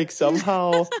feel like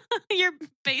somehow your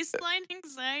baseline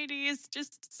anxiety is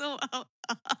just so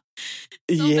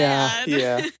yeah,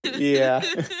 bad. Yeah.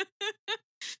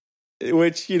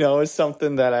 Which, is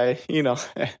something that I,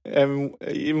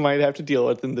 you might have to deal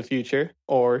with in the future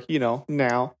or,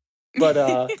 now.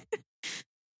 But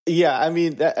yeah, I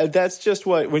mean that's just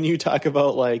what, when you talk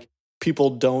about like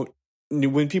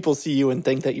when people see you and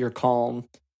think that you're calm,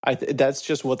 that's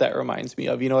just what that reminds me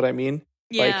of. You know what I mean?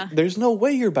 Yeah. Like, there's no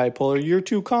way you're bipolar. You're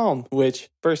too calm. Which,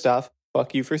 first off,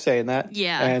 fuck you for saying that.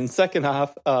 Yeah. And second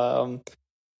off,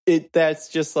 that's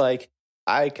just like,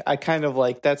 I kind of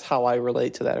like, that's how I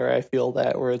relate to that, or I feel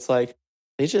that, where it's like,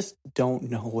 they just don't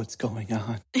know what's going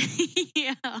on.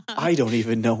 Yeah. I don't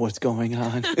even know what's going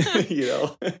on. You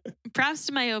know? Props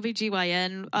to my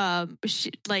OBGYN.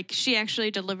 She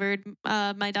actually delivered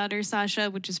my daughter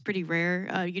Sasha, which is pretty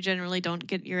rare. You generally don't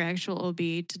get your actual OB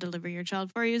to deliver your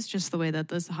child for you. It's just the way that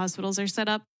the hospitals are set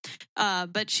up.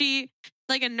 But she,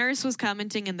 like, a nurse was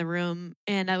commenting in the room,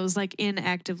 and I was like in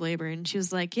active labor, and she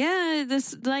was like, "Yeah,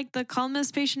 this like the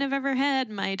calmest patient I've ever had."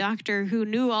 My doctor, who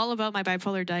knew all about my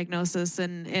bipolar diagnosis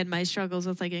and my struggles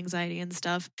with like anxiety and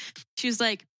stuff, she was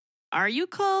like, "Are you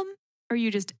calm? Or are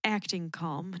you just acting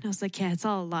calm?" And I was like, "Yeah, it's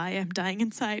all a lie. I'm dying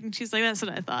inside." And she's like, "That's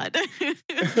what I thought."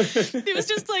 It was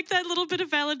just like that little bit of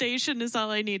validation is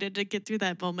all I needed to get through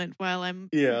that moment while I'm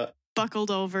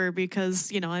buckled over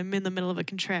because, I'm in the middle of a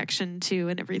contraction too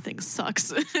and everything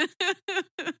sucks.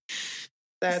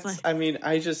 I mean,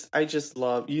 I just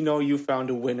love, you found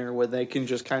a winner when they can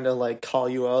just kind of like call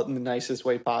you out in the nicest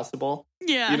way possible.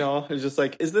 Yeah. It's just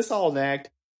like, is this all an act?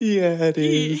 Yeah, it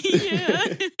is.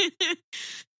 Yeah.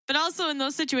 But also in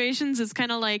those situations, it's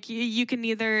kind of like you can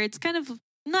it's kind of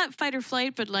not fight or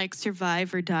flight, but like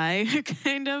survive or die,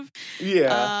 kind of.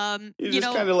 Yeah. You're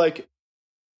just kind of like,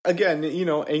 again,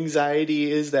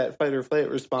 anxiety is that fight or flight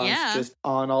response just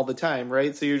on all the time,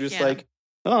 right? So you're just like,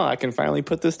 oh, I can finally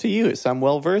put this to use. I'm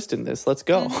well versed in this. Let's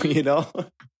go, Yeah,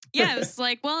 it's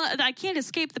like, well, I can't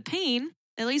escape the pain,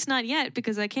 at least not yet,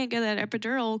 because I can't get that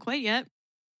epidural quite yet.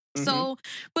 Mm-hmm. So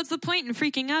what's the point in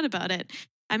freaking out about it?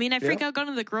 I mean, I freak out going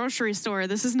to the grocery store.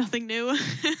 This is nothing new.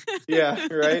 Yeah,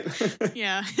 right?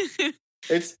 Yeah.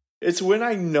 It's when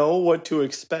I know what to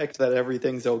expect that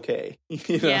everything's okay.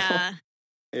 Yeah.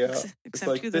 Yeah. It's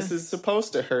like, this is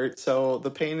supposed to hurt, so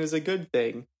the pain is a good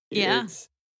thing. Yeah.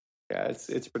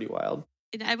 It's pretty wild.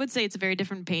 I would say it's a very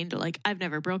different pain to, like, I've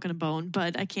never broken a bone,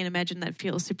 but I can't imagine that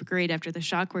feels super great after the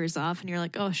shock wears off and you're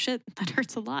like, oh shit, that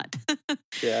hurts a lot.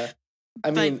 Yeah.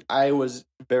 I mean, I was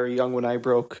very young when I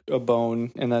broke a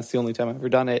bone, and that's the only time I've ever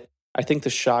done it. I think the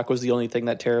shock was the only thing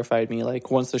that terrified me.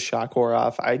 Like, once the shock wore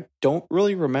off, I don't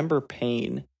really remember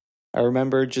pain. I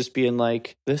remember just being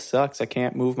like, this sucks. I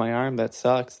can't move my arm. That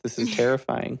sucks. This is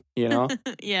terrifying, Yeah.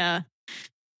 Yeah,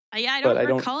 I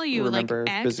don't recall you like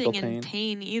acting in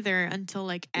pain either until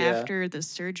like after the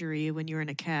surgery when you were in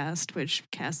a cast, which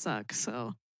casts suck.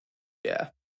 So yeah.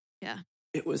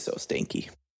 It was so stinky.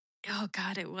 Oh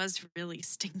God, it was really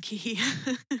stinky.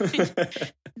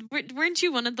 Weren't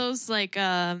you one of those like?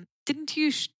 Didn't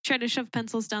you try to shove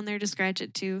pencils down there to scratch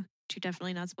it too? Which you're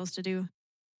definitely not supposed to do.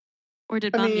 Or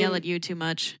did mom yell at you too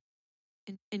much,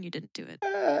 and you didn't do it?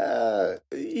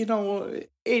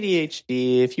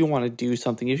 ADHD. If you want to do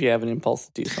something, if you have an impulse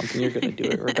to do something, you're going to do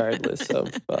it regardless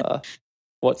of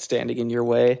what's standing in your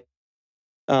way.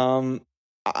 I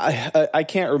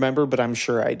can't remember, but I'm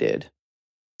sure I did.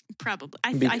 Probably.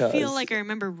 I feel like I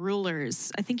remember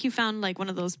rulers. I think you found like one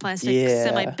of those plastic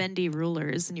semi-bendy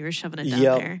rulers and you were shoving it down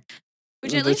there.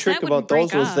 Which at the least trick about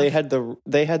those was they had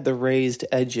the raised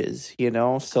edges,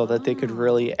 so that they could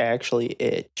really actually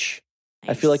itch.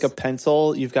 Nice. I feel like a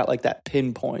pencil, you've got like that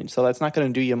pinpoint, so that's not going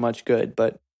to do you much good.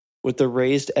 But with the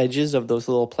raised edges of those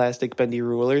little plastic bendy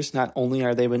rulers, not only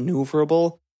are they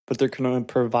maneuverable, but they're going to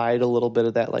provide a little bit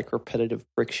of that like repetitive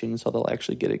friction, so they'll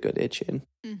actually get a good itch in.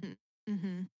 Mm-hmm.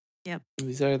 Mm-hmm. Yep.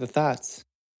 These are the thoughts.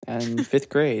 And 5th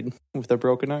grade with a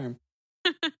broken arm.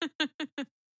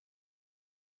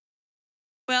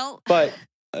 Well, but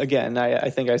again, I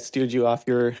think I steered you off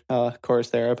your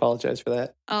course there. I apologize for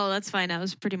that. Oh, that's fine. I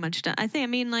was pretty much done. I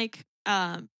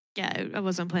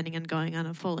wasn't planning on going on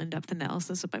a full in-depth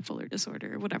analysis of bipolar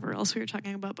disorder or whatever else we were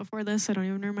talking about before this. I don't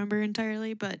even remember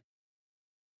entirely, but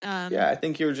I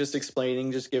think you were just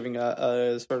giving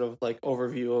a sort of like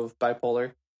overview of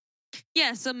bipolar.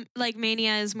 Yeah, so like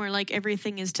mania is more like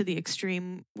everything is to the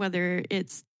extreme, whether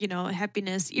it's,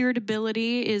 happiness.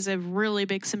 Irritability is a really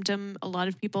big symptom a lot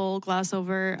of people gloss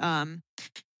over.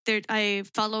 I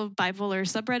follow bipolar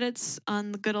subreddits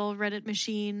on the good old Reddit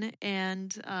machine.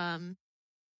 And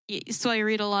so I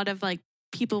read a lot of like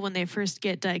people when they first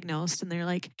get diagnosed and they're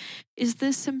like, is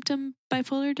this symptom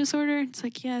bipolar disorder? It's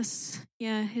like, yes,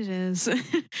 yeah, it is.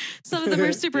 Some of them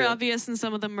are super obvious and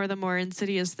some of them are the more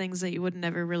insidious things that you would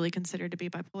never really consider to be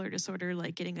bipolar disorder,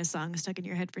 like getting a song stuck in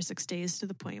your head for 6 days to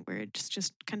the point where it's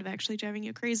just kind of actually driving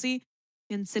you crazy.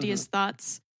 Insidious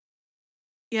thoughts.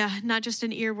 Yeah, not just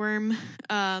an earworm.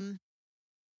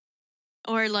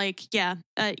 Or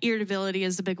irritability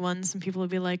is a big one. Some people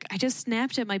would be like, I just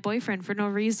snapped at my boyfriend for no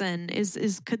reason.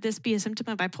 Could this be a symptom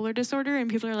of bipolar disorder? And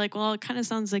people are like, well, it kind of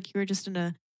sounds like you were just in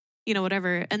a,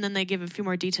 whatever. And then they give a few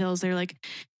more details. They're like,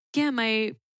 yeah,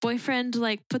 my boyfriend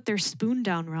put their spoon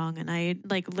down wrong and I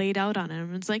laid out on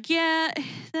him. It's like, yeah,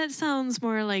 that sounds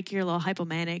more like you're a little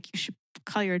hypomanic. You should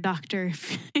call your doctor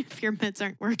if your meds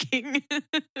aren't working.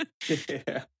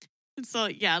 Yeah. So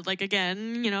yeah,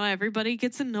 again, everybody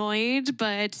gets annoyed,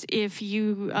 but if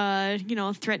you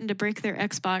threaten to break their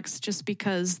Xbox just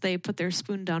because they put their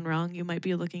spoon down wrong, you might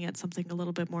be looking at something a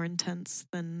little bit more intense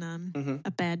than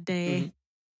a bad day. Mm-hmm.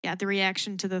 Yeah, the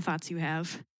reaction to the thoughts you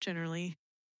have generally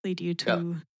lead you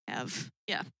to have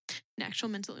an actual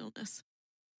mental illness.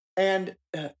 And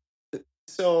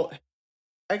so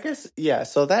I guess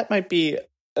so that might be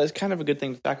kind of a good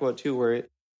thing to talk about too, where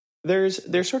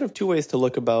there's sort of two ways to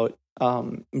look about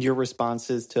your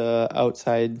responses to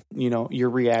outside, your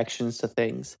reactions to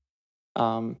things,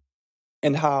 and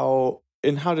how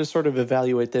to sort of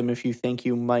evaluate them if you think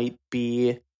you might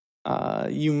be,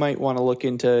 you might want to look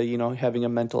into, having a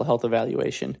mental health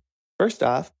evaluation. First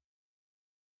off,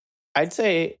 I'd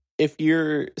say if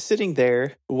you're sitting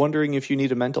there wondering if you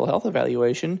need a mental health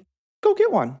evaluation, go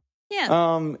get one.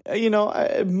 Yeah.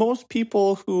 Most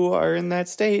people who are in that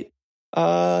state,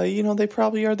 they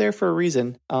probably are there for a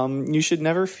reason. You should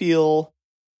never feel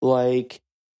like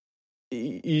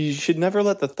you should never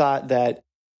let the thought that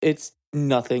it's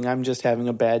nothing, I'm just having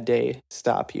a bad day,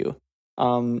 stop you.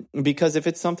 Because if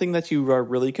it's something that you are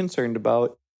really concerned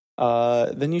about,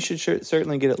 then you should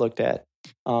certainly get it looked at.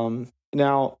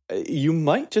 Now, you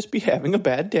might just be having a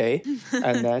bad day,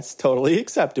 and that's totally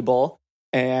acceptable.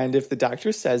 And if the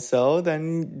doctor says so,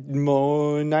 then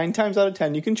 9 times out of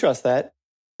 10, you can trust that.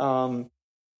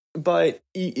 But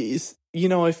if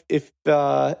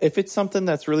it's something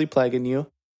that's really plaguing you,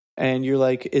 and you're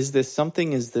like, is this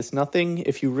something? Is this nothing?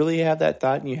 If you really have that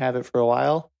thought and you have it for a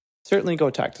while, certainly go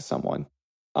talk to someone.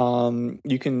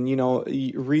 You can,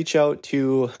 reach out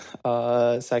to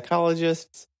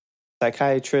psychologists,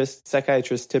 psychiatrists.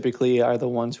 Psychiatrists typically are the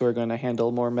ones who are going to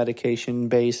handle more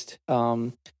medication-based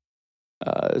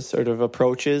sort of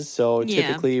approaches. So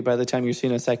typically, by the time you're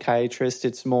seeing a psychiatrist,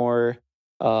 it's more,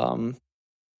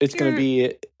 it's going to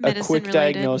be a quick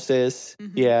diagnosis.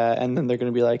 Mm-hmm. Yeah. And then they're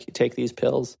going to be like, take these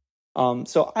pills.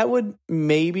 So I would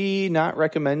maybe not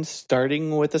recommend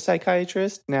starting with a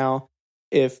psychiatrist. Now,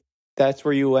 if that's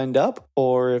where you end up,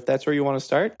 or if that's where you want to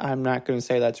start, I'm not going to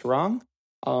say that's wrong.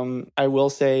 I will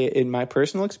say, in my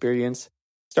personal experience,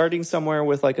 starting somewhere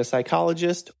with a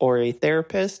psychologist or a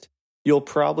therapist, you'll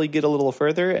probably get a little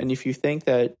further. And if you think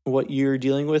that what you're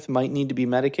dealing with might need to be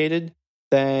medicated,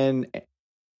 then,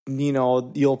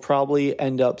 you'll probably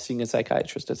end up seeing a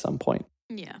psychiatrist at some point.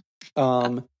 Yeah.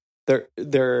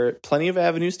 There are plenty of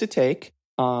avenues to take,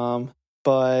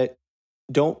 but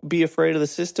don't be afraid of the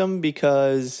system,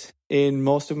 because in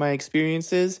most of my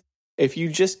experiences, if you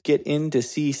just get in to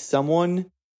see someone,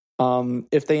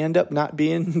 if they end up not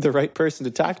being the right person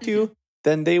to talk to,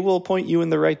 then they will point you in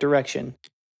the right direction.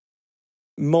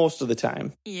 Most of the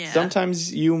time. Yeah.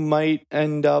 Sometimes you might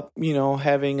end up,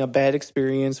 having a bad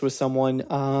experience with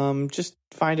someone. Just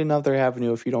find another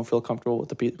avenue if you don't feel comfortable with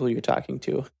the people you're talking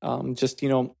to.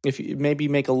 If you maybe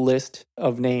make a list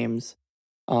of names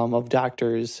of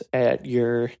doctors at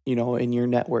your, in your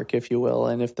network, if you will.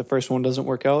 And if the first one doesn't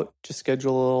work out, just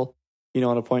schedule an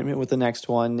appointment with the next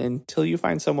one until you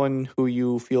find someone who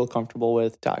you feel comfortable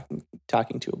with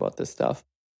talking to about this stuff,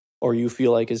 or you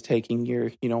feel like is taking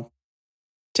your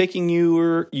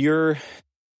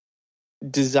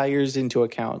desires into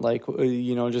account,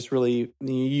 just really,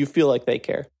 you feel like they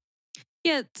care.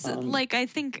 Yeah, it's I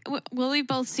think, we've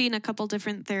both seen a couple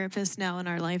different therapists now in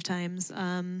our lifetimes.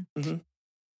 Mm-hmm.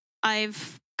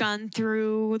 I've gone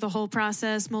through the whole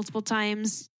process multiple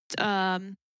times.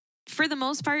 For the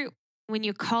most part, when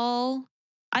you call,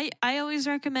 I always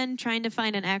recommend trying to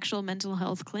find an actual mental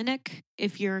health clinic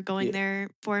if you're going there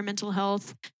for mental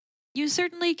health. You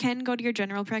certainly can go to your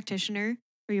general practitioner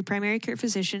or your primary care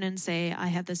physician and say, I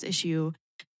have this issue,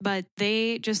 but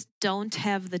they just don't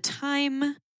have the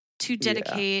time to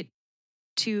dedicate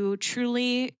to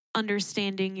truly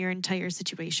understanding your entire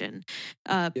situation.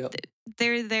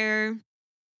 They're there,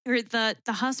 or the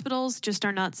hospitals just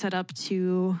are not set up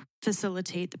to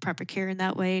facilitate the proper care in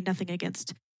that way. Nothing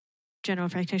against general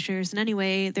practitioners in any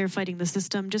way. They're fighting the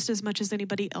system just as much as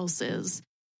anybody else is.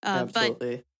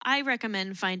 Absolutely. But I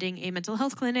recommend finding a mental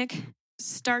health clinic.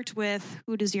 Start with,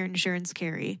 who does your insurance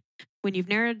carry? When you've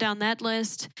narrowed down that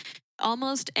list,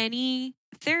 almost any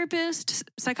therapist,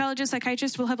 psychologist,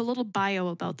 psychiatrist will have a little bio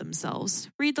about themselves.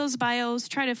 Read those bios,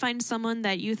 try to find someone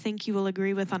that you think you will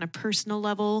agree with on a personal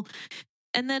level,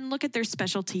 and then look at their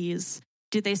specialties.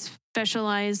 Do they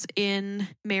specialize in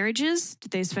marriages? Do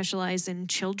they specialize in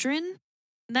children?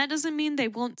 That doesn't mean they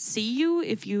won't see you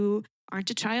if you aren't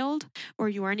a child or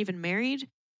you aren't even married,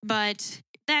 but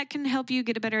that can help you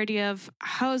get a better idea of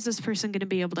how is this person going to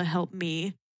be able to help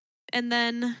me? And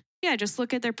then, yeah, just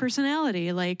look at their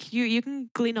personality. Like you can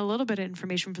glean a little bit of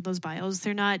information from those bios.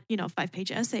 They're not,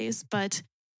 5-page essays, but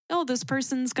oh, this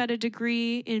person's got a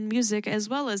degree in music as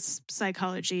well as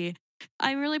psychology.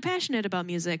 I'm really passionate about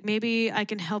music. Maybe I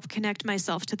can help connect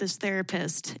myself to this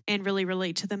therapist and really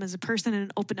relate to them as a person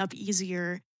and open up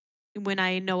easier when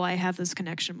I know I have this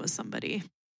connection with somebody.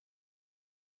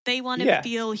 They want to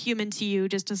feel human to you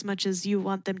just as much as you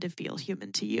want them to feel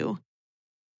human to you.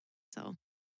 So,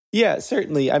 yeah,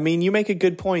 certainly. I mean, you make a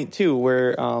good point too,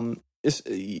 where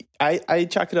I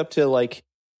chalk it up to like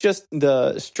just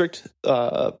the strict,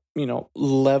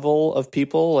 level of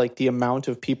people, like the amount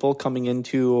of people coming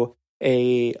into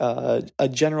a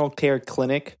general care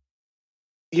clinic,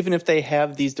 even if they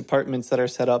have these departments that are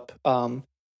set up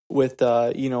with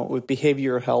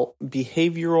behavioral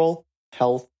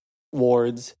health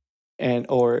wards and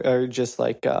or just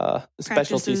like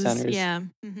specialty centers. Yeah.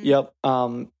 Mm-hmm. Yep.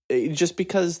 Just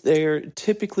because they're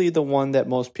typically the one that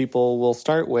most people will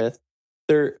start with,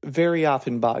 they're very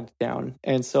often bogged down.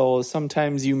 And so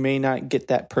sometimes you may not get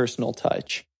that personal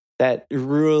touch that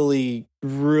really,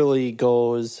 really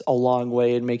goes a long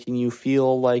way in making you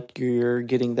feel like you're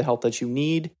getting the help that you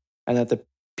need and that the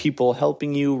people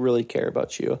helping you really care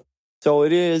about you. So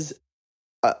it is,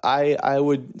 I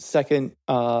would second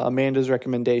Amanda's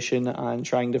recommendation on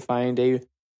trying to find a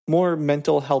more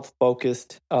mental health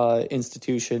focused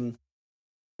institution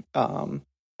and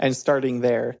starting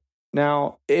there.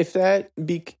 Now, if that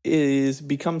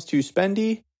becomes too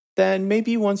spendy, then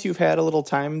maybe once you've had a little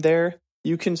time there,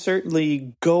 you can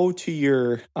certainly go to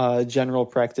your general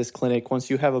practice clinic once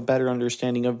you have a better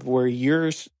understanding of where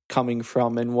you're coming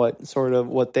from and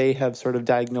what they have sort of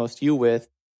diagnosed you with,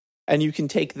 and you can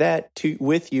take that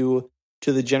with you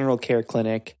to the general care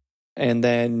clinic, and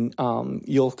then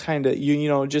you'll kind of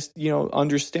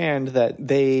understand that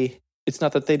it's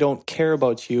not that they don't care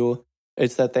about you,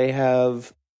 it's that they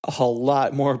have a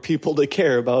lot more people to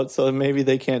care about, so maybe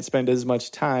they can't spend as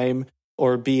much time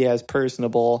or be as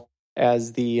personable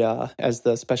as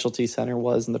the specialty center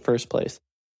was in the first place.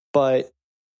 But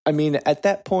I mean, at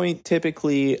that point,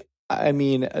 typically,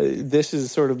 this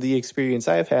is sort of the experience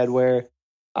I've had where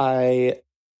I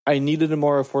needed a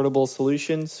more affordable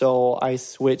solution, so I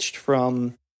switched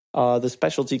from the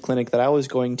specialty clinic that I was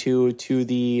going to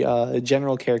the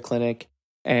general care clinic.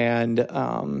 And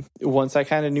once I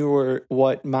kind of knew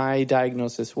what my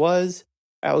diagnosis was,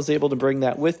 I was able to bring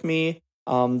that with me.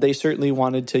 They certainly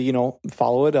wanted to,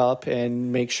 follow it up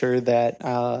and make sure that,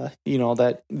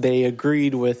 that they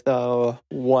agreed with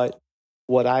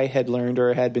what I had learned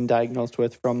or had been diagnosed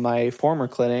with from my former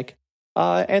clinic.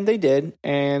 And they did.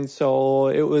 And so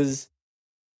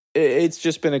it's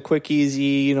just been a quick,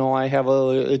 easy, I have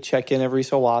a check-in every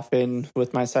so often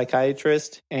with my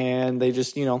psychiatrist, and they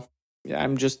just,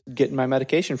 I'm just getting my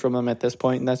medication from them at this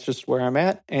point, and that's just where I'm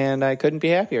at, and I couldn't be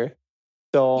happier.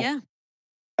 So yeah.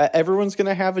 Everyone's going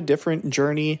to have a different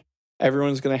journey.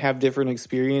 Everyone's going to have different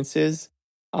experiences.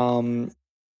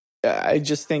 I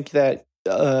just think that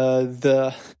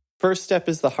the first step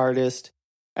is the hardest,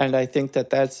 and I think that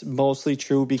that's mostly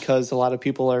true because a lot of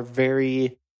people are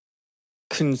very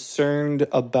concerned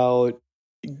about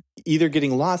either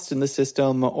getting lost in the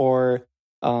system or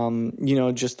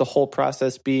just the whole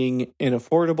process being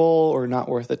inaffordable or not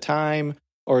worth the time,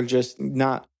 or just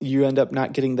you end up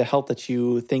not getting the help that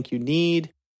you think you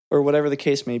need, or whatever the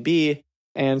case may be.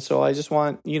 And so I just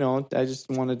wanted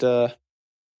to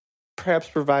perhaps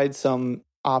provide some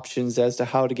options as to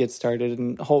how to get started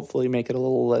and hopefully make it a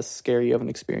little less scary of an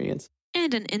experience.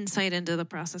 And an insight into the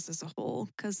process as a whole,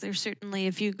 because there's certainly,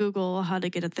 if you Google how to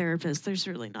get a therapist, there's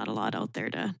really not a lot out there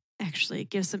to actually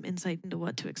give some insight into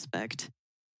what to expect.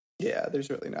 Yeah, there's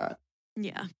really not.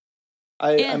 Yeah.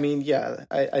 I think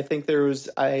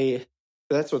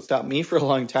that's what stopped me for a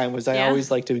long time was I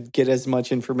always like to get as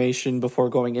much information before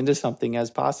going into something as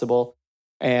possible.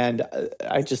 And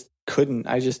I just couldn't.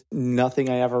 Nothing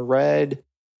I ever read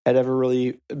had ever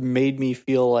really made me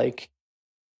feel like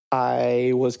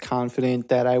I was confident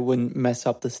that I wouldn't mess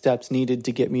up the steps needed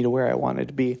to get me to where I wanted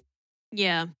to be.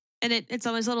 Yeah. And it's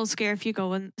always a little scary if you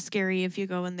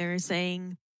go in there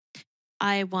saying,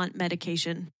 I want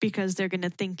medication, because they're going to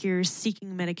think you're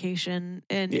seeking medication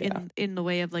and in the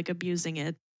way of like abusing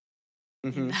it.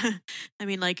 Mm-hmm. I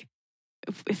mean, like,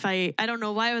 if I don't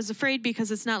know why I was afraid, because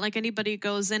it's not like anybody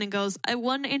goes in and goes, I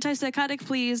want antipsychotic,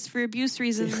 please, for abuse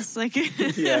reasons. Like,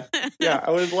 Yeah. I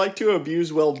would like to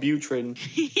abuse Wellbutrin.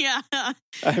 Yeah.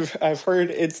 I've heard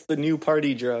it's the new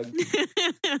party drug.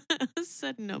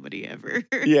 Said nobody ever.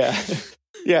 Yeah.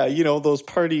 Yeah, those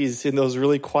parties in those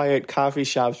really quiet coffee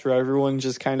shops where everyone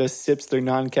just kind of sips their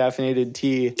non-caffeinated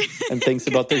tea and thinks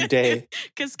about their day.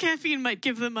 Because caffeine might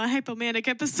give them a hypomanic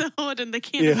episode and they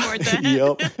can't afford that.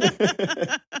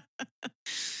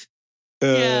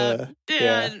 Yep.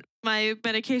 Yeah. My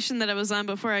medication that I was on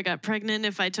before I got pregnant,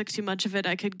 if I took too much of it,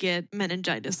 I could get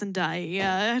meningitis and die.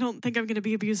 Yeah, I don't think I'm going to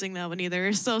be abusing that one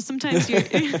either. So sometimes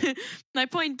my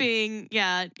point being,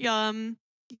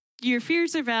 your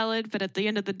fears are valid, but at the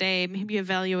end of the day, maybe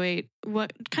evaluate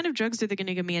what kind of drugs are they going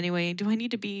to give me anyway? Do I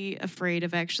need to be afraid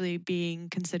of actually being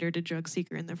considered a drug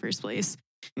seeker in the first place?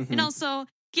 Mm-hmm. And also,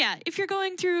 if you're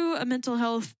going through a mental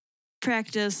health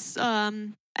practice, I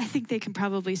think they can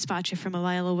probably spot you from a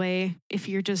mile away if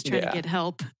you're just trying to get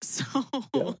help. So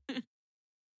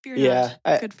you're not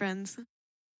good friends.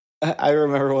 I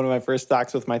remember one of my first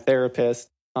talks with my therapist.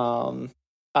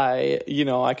 I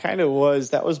kind of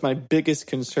that was my biggest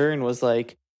concern, was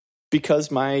like,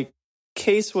 because my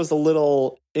case was a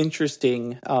little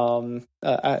interesting.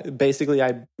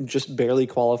 I just barely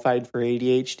qualified for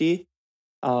ADHD.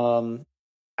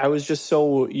 I was just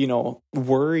so,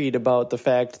 worried about the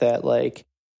fact that, like,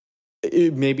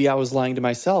 maybe I was lying to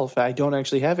myself. I don't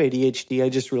actually have ADHD. I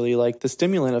just really like the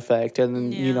stimulant effect. And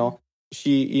then,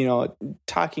 she,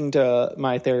 talking to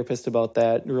my therapist about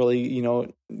that really,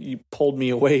 you pulled me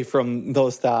away from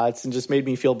those thoughts and just made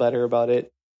me feel better about it.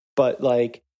 But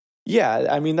like,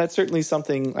 I mean, that's certainly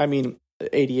something. I mean,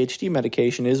 ADHD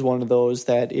medication is one of those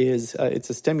that is, it's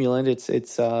a stimulant.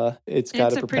 It's got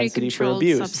a propensity for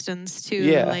abuse. Substance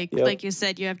too. Like you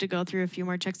said, you have to go through a few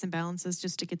more checks and balances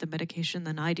just to get the medication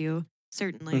than I do.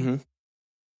 Certainly. Mm-hmm.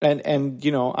 And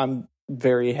I'm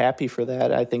very happy for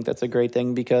that. I think that's a great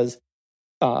thing, because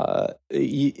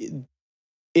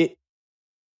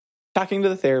talking to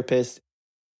the therapist,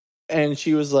 and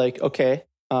she was like, okay,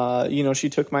 she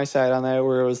took my side on that,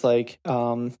 where it was like,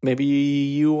 maybe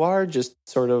you are just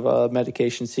sort of a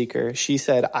medication seeker. She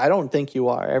said, I don't think you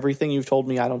are. Everything you've told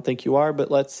me, I don't think you are, but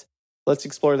let's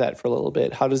explore that for a little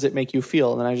bit. How does it make you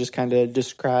feel? And then I just kind of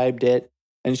described it,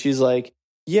 and she's like,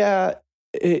 yeah,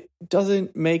 it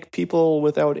doesn't make people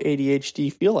without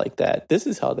ADHD feel like that. This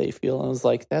is how they feel. And I was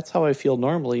like, that's how I feel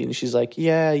normally. And she's like,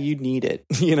 yeah, you need it,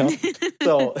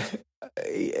 So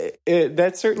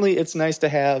that's certainly, it's nice to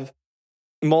have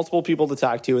multiple people to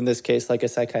talk to, in this case, like a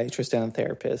psychiatrist and a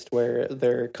therapist, where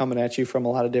they're coming at you from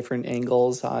a lot of different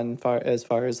angles as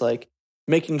far as like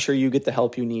making sure you get the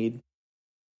help you need,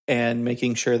 and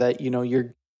making sure that,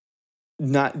 you're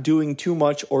not doing too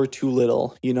much or too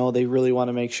little. They really want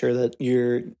to make sure that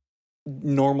your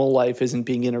normal life isn't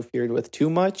being interfered with too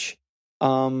much,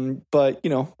 but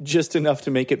just enough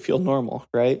to make it feel normal,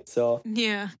 right? So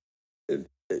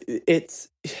it's,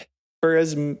 for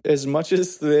as much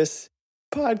as this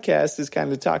podcast is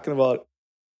kind of talking about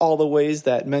all the ways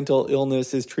that mental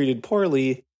illness is treated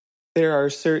poorly, there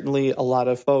are certainly a lot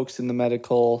of folks in the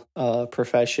medical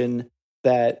profession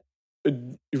that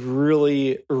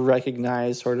really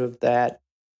recognize sort of that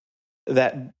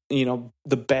the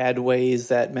bad ways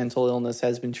that mental illness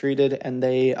has been treated, and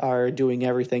they are doing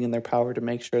everything in their power to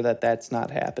make sure that that's not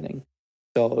happening.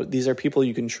 So these are people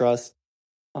you can trust.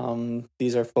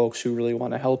 These are folks who really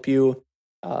want to help you.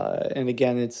 And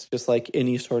again, it's just like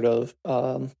any sort of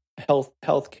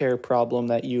healthcare problem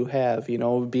that you have,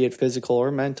 be it physical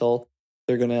or mental.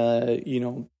 They're gonna,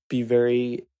 be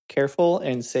very careful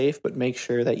and safe, but make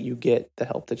sure that you get the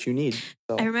help that you need.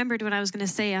 So. I remembered what I was going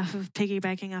to say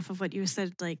piggybacking off of what you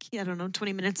said,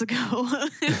 20 minutes ago.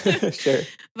 Sure.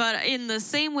 But in the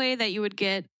same way that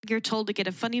you're told to get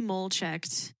a funny mole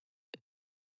checked,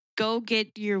 go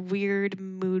get your weird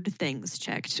mood things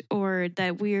checked, or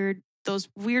those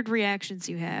weird reactions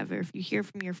you have, or if you hear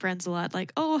from your friends a lot,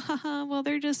 like, oh, haha, well,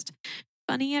 they're just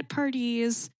funny at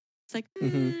parties. It's like,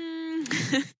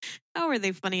 how are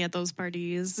they funny at those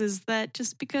parties? Is that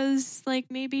just because, like,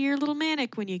 maybe you're a little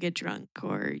manic when you get drunk,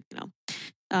 or,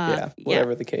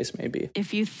 whatever the case may be.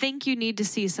 If you think you need to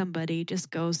see somebody, just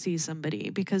go see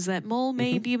somebody, because that mole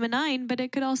may be benign, but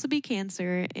it could also be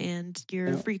cancer, and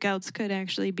your freakouts could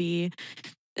actually be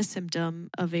a symptom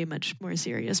of a much more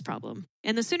serious problem.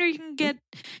 And the sooner you can get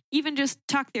even just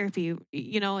talk therapy,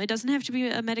 it doesn't have to be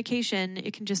a medication.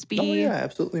 It can just be... Oh, yeah,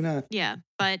 absolutely not. Yeah,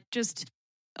 but just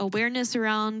awareness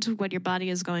around what your body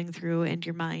is going through, and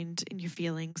your mind and your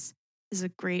feelings is a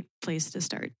great place to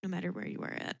start, no matter where you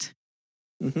are at.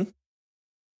 Mm-hmm.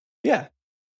 Yeah.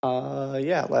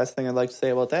 Last thing I'd like to say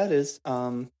about that is,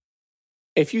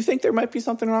 if you think there might be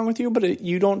something wrong with you, but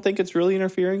you don't think it's really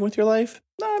interfering with your life,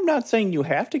 no, I'm not saying you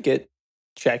have to get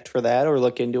checked for that or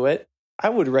look into it. I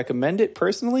would recommend it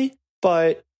personally,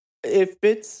 but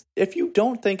if you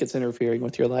don't think it's interfering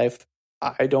with your life,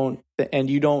 and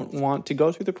you don't want to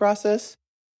go through the process,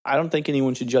 I don't think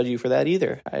anyone should judge you for that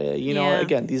either.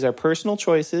 Again, these are personal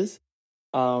choices.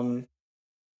 My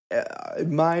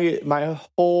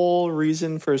whole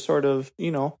reason for sort of,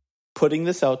 putting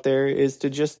this out there is to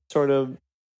just sort of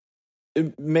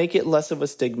make it less of a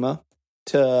stigma,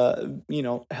 to,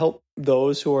 help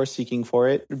those who are seeking for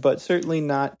it, but certainly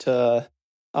not to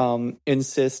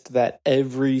insist that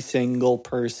every single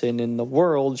person in the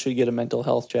world should get a mental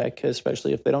health check,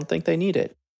 especially if they don't think they need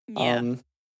it. Yeah.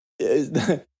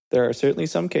 There are certainly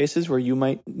some cases where you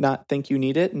might not think you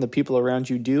need it and the people around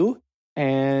you do.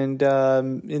 And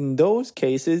in those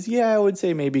cases, I would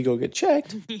say maybe go get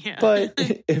checked. Yeah. But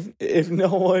if no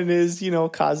one is,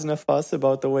 causing a fuss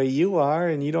about the way you are,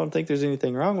 and you don't think there's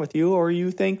anything wrong with you, or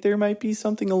you think there might be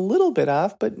something a little bit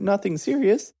off, but nothing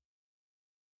serious,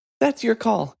 that's your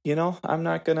call. I'm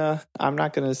not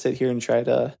gonna sit here and try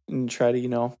to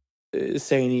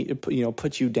say any,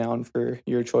 put you down for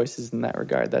your choices in that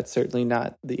regard. That's certainly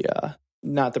not the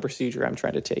procedure I'm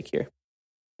trying to take here.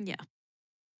 Yeah.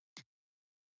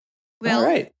 Well, all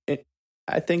right.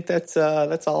 I think that's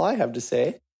all I have to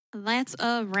say. That's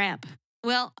a wrap.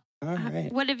 Well, all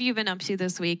right. What have you been up to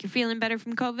this week? You feeling better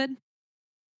from COVID?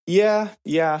 Yeah.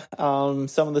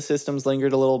 Some of the symptoms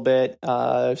lingered a little bit.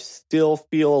 Still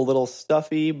feel a little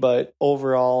stuffy, but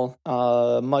overall,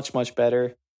 much, much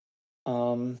better.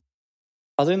 Other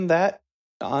than that,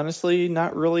 honestly,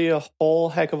 not really a whole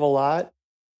heck of a lot.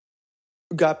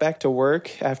 Got back to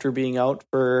work after being out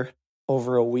for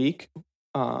over a week,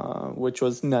 which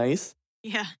was nice.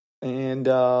 Yeah. And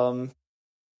I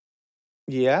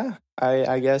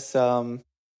guess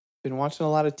been watching a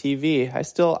lot of TV. I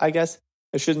guess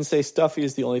I shouldn't say stuffy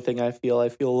is the only thing I feel. I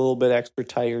feel a little bit extra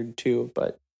tired too,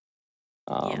 but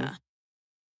I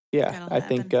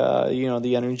think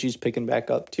the energy's picking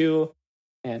back up too.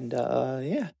 And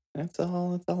that's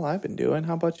all I've been doing.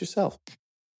 How about yourself?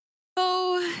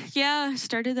 Oh, yeah,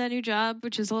 started that new job,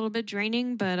 which is a little bit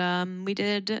draining, but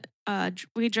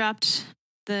we dropped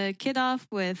the kid off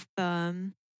with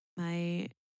my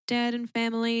dad and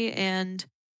family, and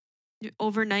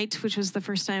overnight, which was the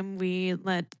first time we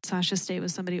let Sasha stay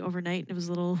with somebody overnight. It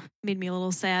was made me a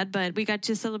little sad, but we got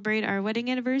to celebrate our wedding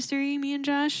anniversary, me and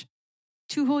Josh.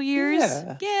 2 whole years.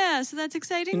 Yeah, so that's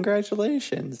exciting.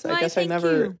 Congratulations. I guess I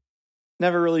never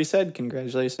really said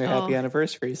congratulations or happy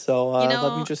anniversary. So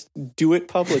let me just do it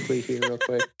publicly here real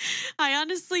quick. I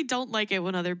honestly don't like it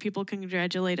when other people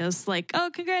congratulate us like, oh,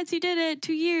 congrats, you did it.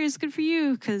 2 years. Good for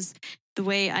you. Because the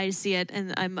way I see it,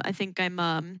 and I think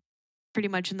I'm pretty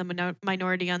much in the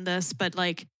minority on this, but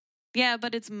but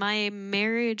it's my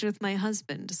marriage with my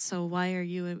husband. So why are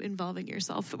you involving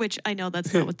yourself? Which I know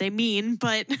that's not what they mean,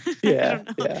 but I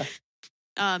don't know.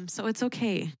 Yeah. So it's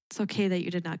okay. It's okay that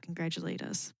you did not congratulate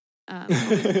us.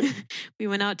 We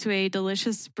went out to a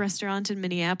delicious restaurant in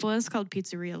Minneapolis called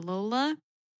Pizzeria Lola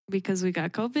because we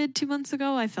got COVID 2 months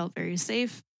ago. I felt very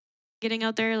safe getting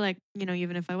out there.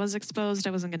 Even if I was exposed,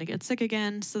 I wasn't going to get sick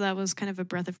again. So that was kind of a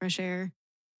breath of fresh air.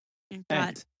 And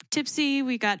got tipsy.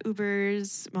 We got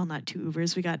Ubers. Well, not 2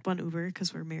 Ubers. We got 1 Uber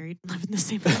because we're married and live in the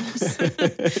same house.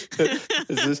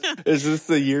 Is this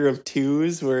the year of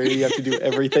 2s where you have to do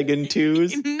everything in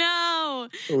 2s? No.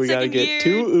 We got to get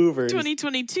 2 Ubers.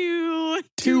 2022.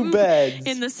 2 beds.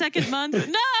 In the second month.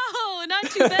 No,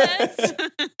 not 2 beds.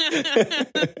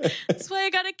 That's why I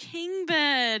got a king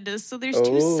bed. So there's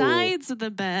 2 sides of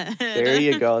the bed. There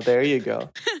you go.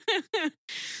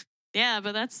 Yeah,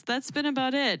 but that's been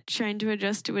about it. Trying to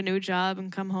adjust to a new job and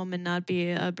come home and not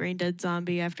be a brain dead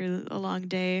zombie after a long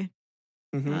day.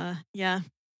 Mm-hmm.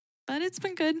 But it's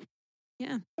been good.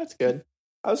 Yeah, that's good.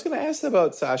 I was going to ask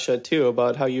about Sasha too,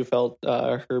 about how you felt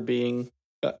her being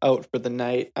out for the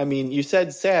night. I mean, you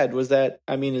said sad. Is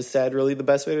sad really the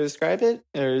best way to describe it?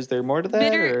 Or is there more to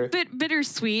that?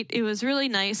 Bittersweet. It was really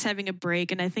nice having a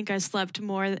break, and I think I slept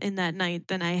more in that night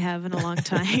than I have in a long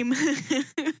time.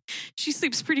 She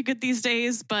sleeps pretty good these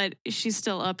days, but she's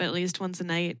still up at least once a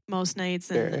night, most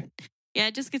nights. And yeah,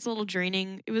 it just gets a little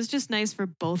draining. It was just nice for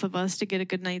both of us to get a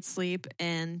good night's sleep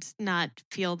and not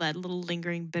feel that little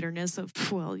lingering bitterness of,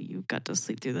 well, you got to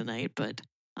sleep through the night, but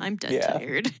I'm dead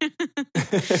tired.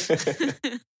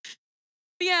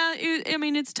 Yeah, I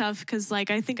mean, it's tough because,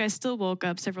 like, I think I still woke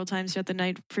up several times throughout the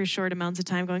night for short amounts of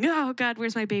time going, oh, God,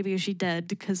 where's my baby? Is she dead?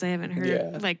 Because I haven't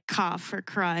heard, like, cough or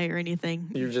cry or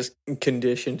anything. You're just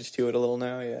conditioned to it a little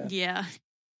now, yeah. Yeah.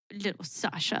 Little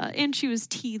Sasha. And she was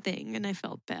teething, and I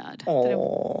felt bad.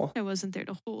 Oh. I wasn't there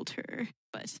to hold her,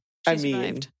 but she mean,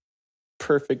 survived.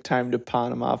 Perfect time to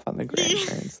pawn them off on the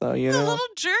grandparents, though, you The know? little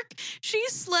jerk. She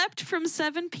slept from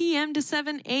 7 p.m. to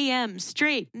 7 a.m.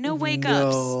 straight. No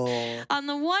wake-ups. No. On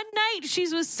the one night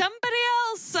she's with somebody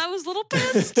else, I was a little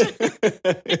pissed.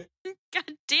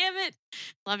 God damn it.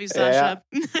 Love you, Sasha.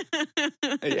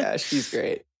 Yeah, she's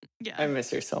great. Yeah. I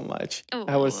miss her so much. Oh.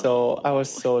 I was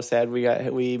so sad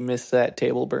we missed that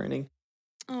table burning.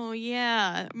 Oh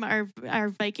yeah, our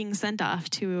Viking sent off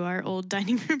to our old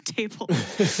dining room table.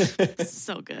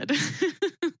 So good.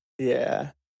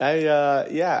 Yeah.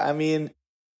 I mean,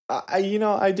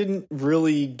 I didn't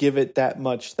really give it that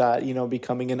much thought,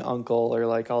 becoming an uncle or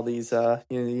like all these,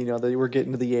 we're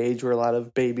getting to the age where a lot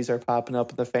of babies are popping up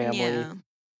in the family. Yeah.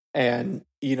 And,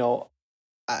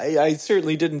 I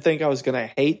certainly didn't think I was going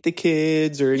to hate the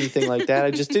kids or anything like that.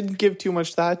 I just didn't give too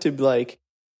much thought to like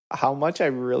how much I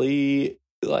really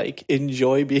like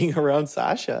enjoy being around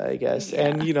Sasha, I guess. Yeah.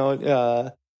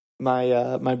 And,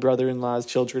 my brother-in-law's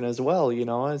children as well,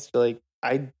 it's like,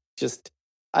 I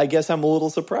guess I'm a little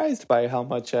surprised by how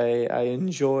much I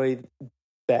enjoy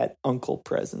that uncle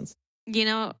presence.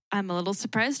 I'm a little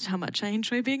surprised how much I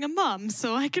enjoy being a mom,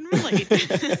 so I can relate.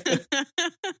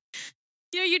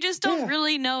 You just don't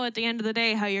really know at the end of the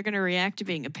day how you're going to react to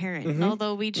being a parent. Mm-hmm.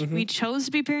 Although we chose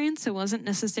to be parents, it wasn't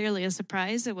necessarily a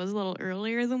surprise. It was a little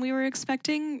earlier than we were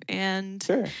expecting. And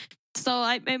sure. So,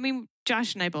 I mean,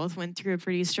 Josh and I both went through a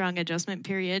pretty strong adjustment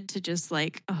period to just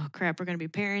like, oh, crap, we're going to be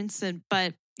parents.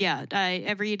 But yeah,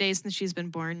 every day since she's been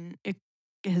born, it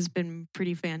has been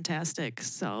pretty fantastic.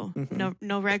 So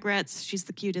no regrets. She's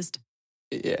the cutest.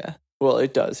 Yeah. Well,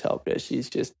 it does help that she's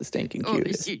just the stinking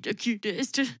cutest. Oh, the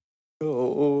cutest.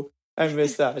 Oh, I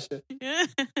miss Sasha.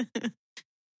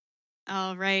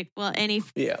 All right. Well, any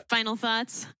final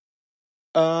thoughts?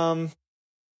 I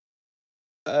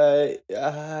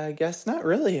guess not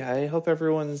really. I hope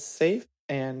everyone's safe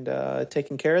and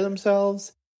taking care of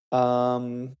themselves.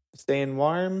 Staying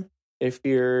warm if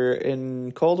you're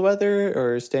in cold weather,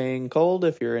 or staying cold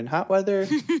if you're in hot weather.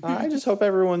 I just hope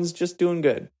everyone's just doing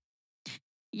good.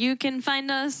 You can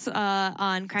find us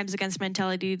on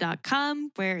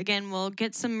crimesagainstmentality.com, where, again, we'll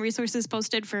get some resources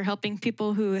posted for helping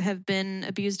people who have been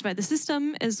abused by the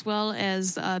system, as well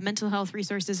as mental health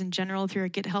resources in general through our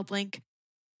Get Help link.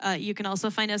 You can also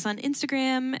find us on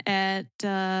Instagram at,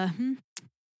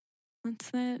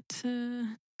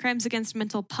 Crimes Against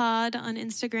Mental Pod on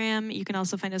Instagram. You can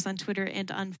also find us on Twitter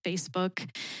and on Facebook.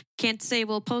 Can't say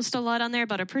we'll post a lot on there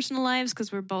about our personal lives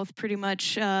because we're both pretty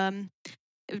much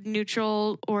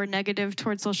neutral or negative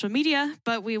towards social media,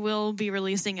 but we will be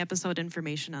releasing episode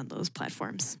information on those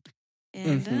platforms.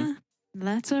 And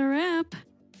that's a wrap.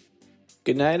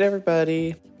 Good night,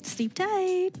 everybody. Sleep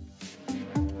tight.